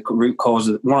perspective, was the root cause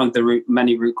of one of the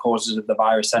many root causes of the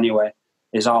virus anyway,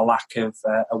 is our lack of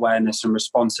awareness and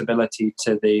responsibility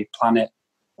to the planet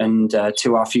and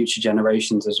to our future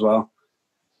generations as well.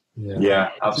 Yeah,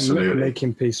 absolutely.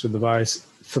 Making peace with the virus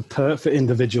for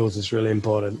individuals is really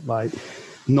important, like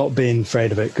not being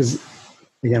afraid of it, because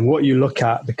again, what you look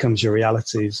at becomes your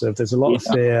reality. So if there's a lot of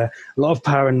fear, a lot of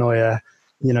paranoia,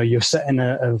 you're setting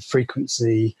a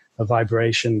frequency, a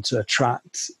vibration to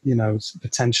attract,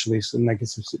 potentially some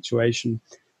negative situation.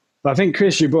 But I think,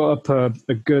 Chris, you brought up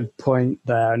a good point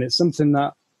there, and it's something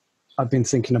that I've been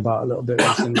thinking about a little bit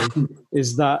recently,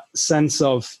 is that sense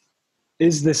of,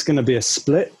 is this going to be a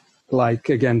split? Like,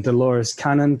 again, Dolores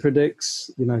Cannon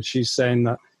predicts, she's saying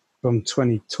that from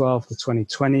 2012 to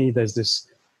 2020, there's this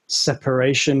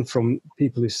separation from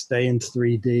people who stay in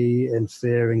 3D and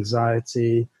fear,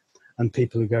 anxiety, and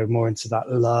people who go more into that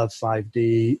love,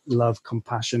 5D, love,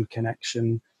 compassion,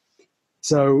 connection.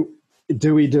 So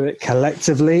do we do it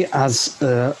collectively as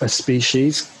a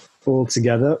species all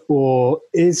together, or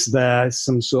is there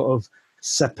some sort of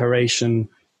separation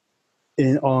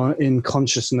in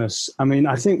consciousness? I mean,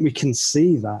 I think we can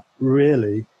see that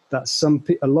really, that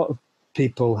a lot of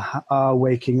people are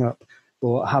waking up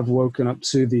or have woken up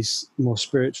to these more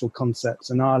spiritual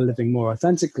concepts and are living more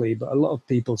authentically, but a lot of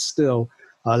people still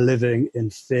are living in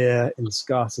fear, in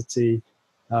scarcity.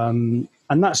 And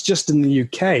that's just in the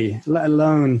UK, let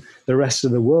alone the rest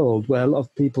of the world, where a lot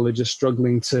of people are just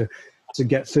struggling to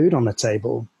get food on the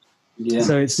table. Yeah.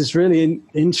 So it's this really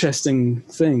interesting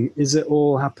thing. Is it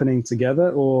all happening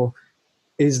together, or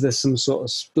is there some sort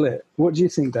of split? What do you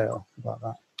think, Dale, about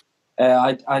that?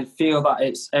 I feel that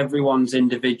it's everyone's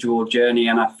individual journey,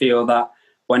 and I feel that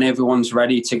when everyone's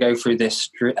ready to go through this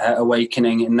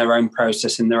awakening in their own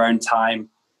process, in their own time,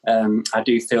 I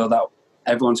do feel that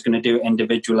everyone's going to do it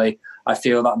individually. I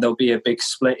feel that there'll be a big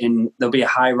split there'll be a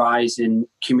high rise in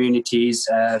communities,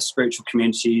 spiritual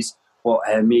communities, what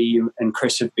me and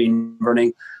Chris have been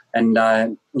running. And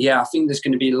I think there's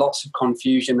going to be lots of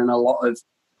confusion and a lot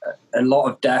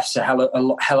of deaths, a hell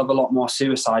of a lot more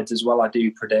suicides as well, I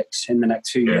do predict, in the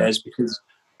next few years, because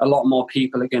a lot more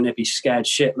people are going to be scared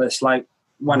shitless. Like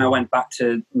when I went back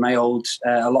to my a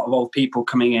lot of old people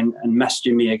coming in and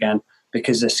messaging me again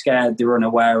because they're scared, they're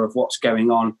unaware of what's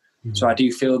going on. Mm-hmm. So I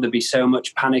do feel there'll be so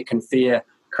much panic and fear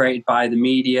created by the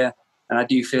media. And I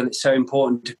do feel it's so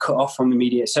important to cut off from the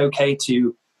media. It's okay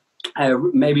to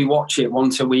maybe watch it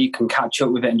once a week and catch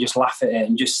up with it and just laugh at it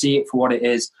and just see it for what it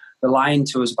is. They're lying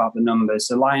to us about the numbers.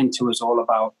 They're lying to us all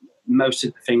about most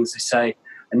of the things they say,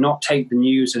 and not take the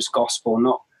news as gospel,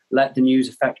 not let the news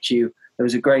affect you. There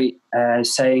was a great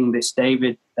saying this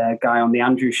David guy on the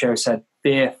Andrew show said,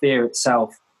 fear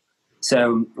itself.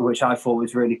 So, which I thought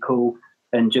was really cool.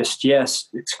 And just, yes,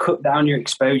 it's cut down your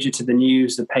exposure to the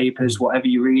news, the papers, whatever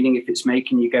you're reading. If it's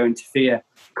making you go into fear,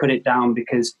 cut it down,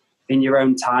 because in your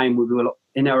own time,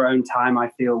 I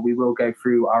feel we will go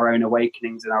through our own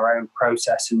awakenings and our own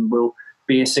process, and we'll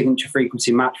be a signature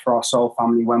frequency match for our soul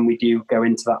family when we do go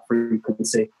into that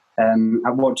frequency.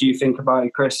 What do you think about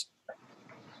it, Chris?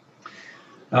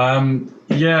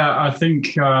 I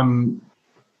think,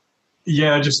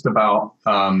 just about...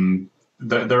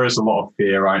 there is a lot of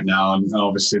fear right now, and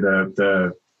obviously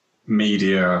the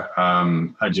media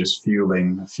are just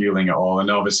fueling it all.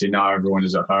 And obviously now everyone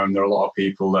is at home. There are a lot of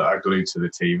people that are glued to the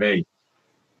TV.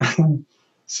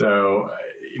 So,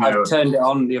 I turned it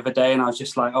on the other day and I was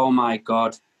just like, oh my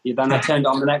God. Then I turned it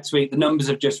on the next week. The numbers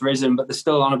have just risen, but they're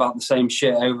still on about the same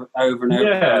shit over and over.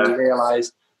 And I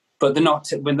realised, but they're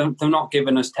not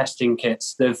giving us testing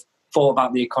kits. They've thought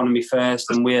about the economy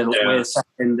first, and we're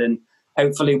second. And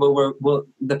hopefully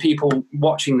the people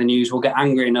watching the news will get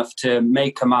angry enough to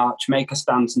make a march, make a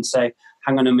stance and say,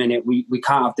 hang on a minute, we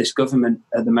can't have this government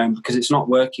at the moment because it's not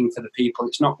working for the people.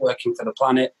 It's not working for the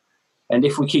planet. And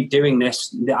if we keep doing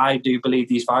this, I do believe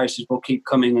these viruses will keep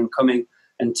coming and coming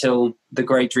until the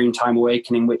great Dreamtime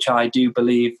Awakening, which I do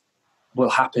believe will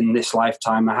happen this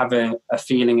lifetime. I have a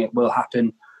feeling it will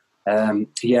happen.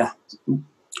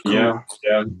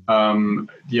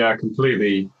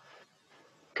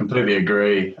 Completely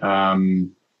agree.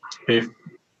 If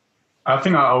I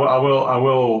think I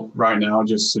will right now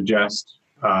just suggest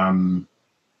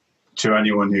to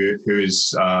anyone who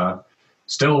is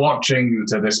still watching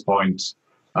to this point,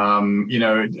 you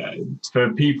know,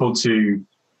 for people to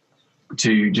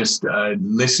just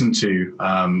listen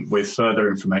to with further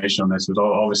information on this was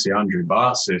obviously Andrew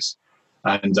Barsis.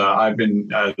 And I've been,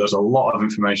 there's a lot of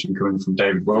information coming from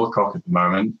David Wilcock at the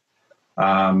moment.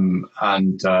 I've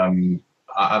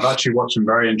actually watched some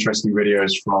very interesting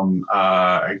videos from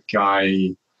a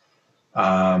guy,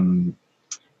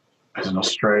 as an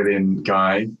Australian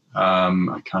guy.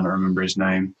 I can't remember his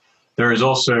name. There is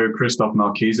also Christoph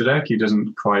Melchizedek. He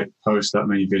doesn't quite post that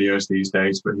many videos these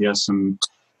days, but he has some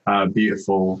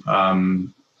beautiful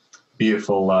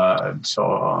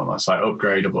sort of it's like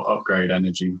upgrade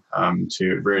energy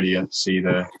to really see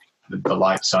the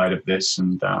light side of this.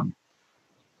 And I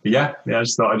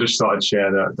just thought I'd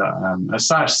share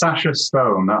that Sasha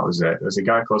Stone, that was it. There's a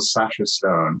guy called Sasha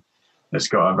Stone that's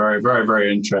got a very, very,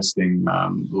 very interesting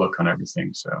look on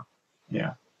everything. So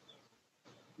yeah.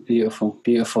 Beautiful,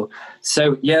 beautiful.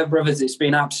 So yeah, brothers, it's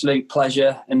been an absolute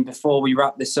pleasure. And before we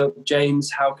wrap this up, James,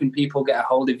 how can people get a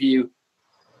hold of you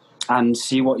and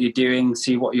see what you're doing,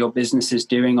 see what your business is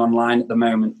doing online at the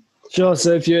moment? Sure.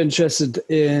 So if you're interested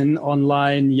in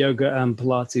online yoga and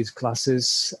Pilates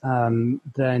classes,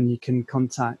 then you can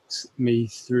contact me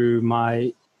through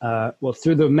my,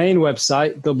 through the main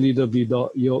website,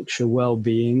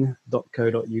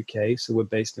 www.yorkshirewellbeing.co.uk. So we're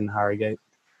based in Harrogate.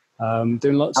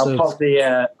 Doing lots I'll pop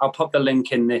the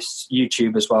link in this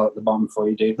YouTube as well at the bottom for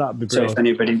you, dude. That'd be great. So if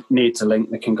anybody needs a link,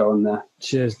 they can go on there.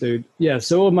 Cheers, dude. Yeah,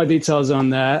 so all my details are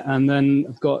on there. And then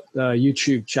I've got a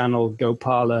YouTube channel,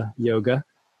 Gopala Yoga,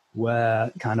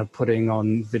 where kind of putting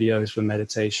on videos for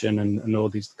meditation and all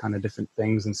these kind of different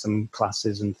things and some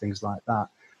classes and things like that.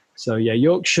 So yeah,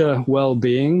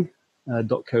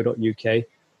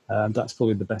 YorkshireWellbeing.co.uk. That's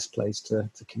probably the best place to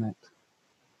connect.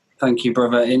 Thank you,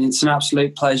 brother. And it's an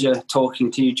absolute pleasure talking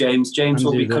to you, James. James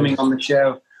will be coming on the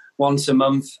show once a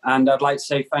month. And I'd like to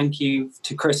say thank you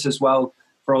to Chris as well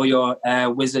for all your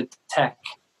wizard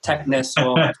techness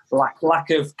or lack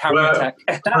of camera tech.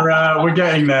 We're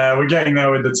getting there. We're getting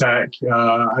there with the tech.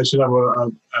 I should have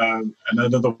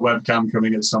another webcam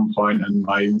coming at some point, and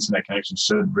my internet connection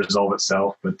should resolve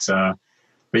itself. But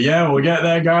yeah, we'll get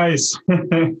there, guys.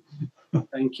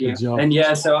 Thank you. And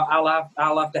yeah, so I'll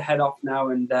have to head off now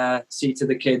and see to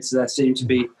the kids. They seem to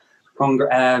be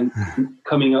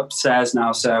coming upstairs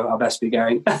now, so I'll best be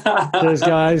going. Cheers,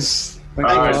 guys. Thank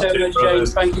you so much,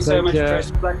 James. Thank you so much,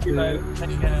 Chris. Bless you both.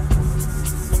 Take care.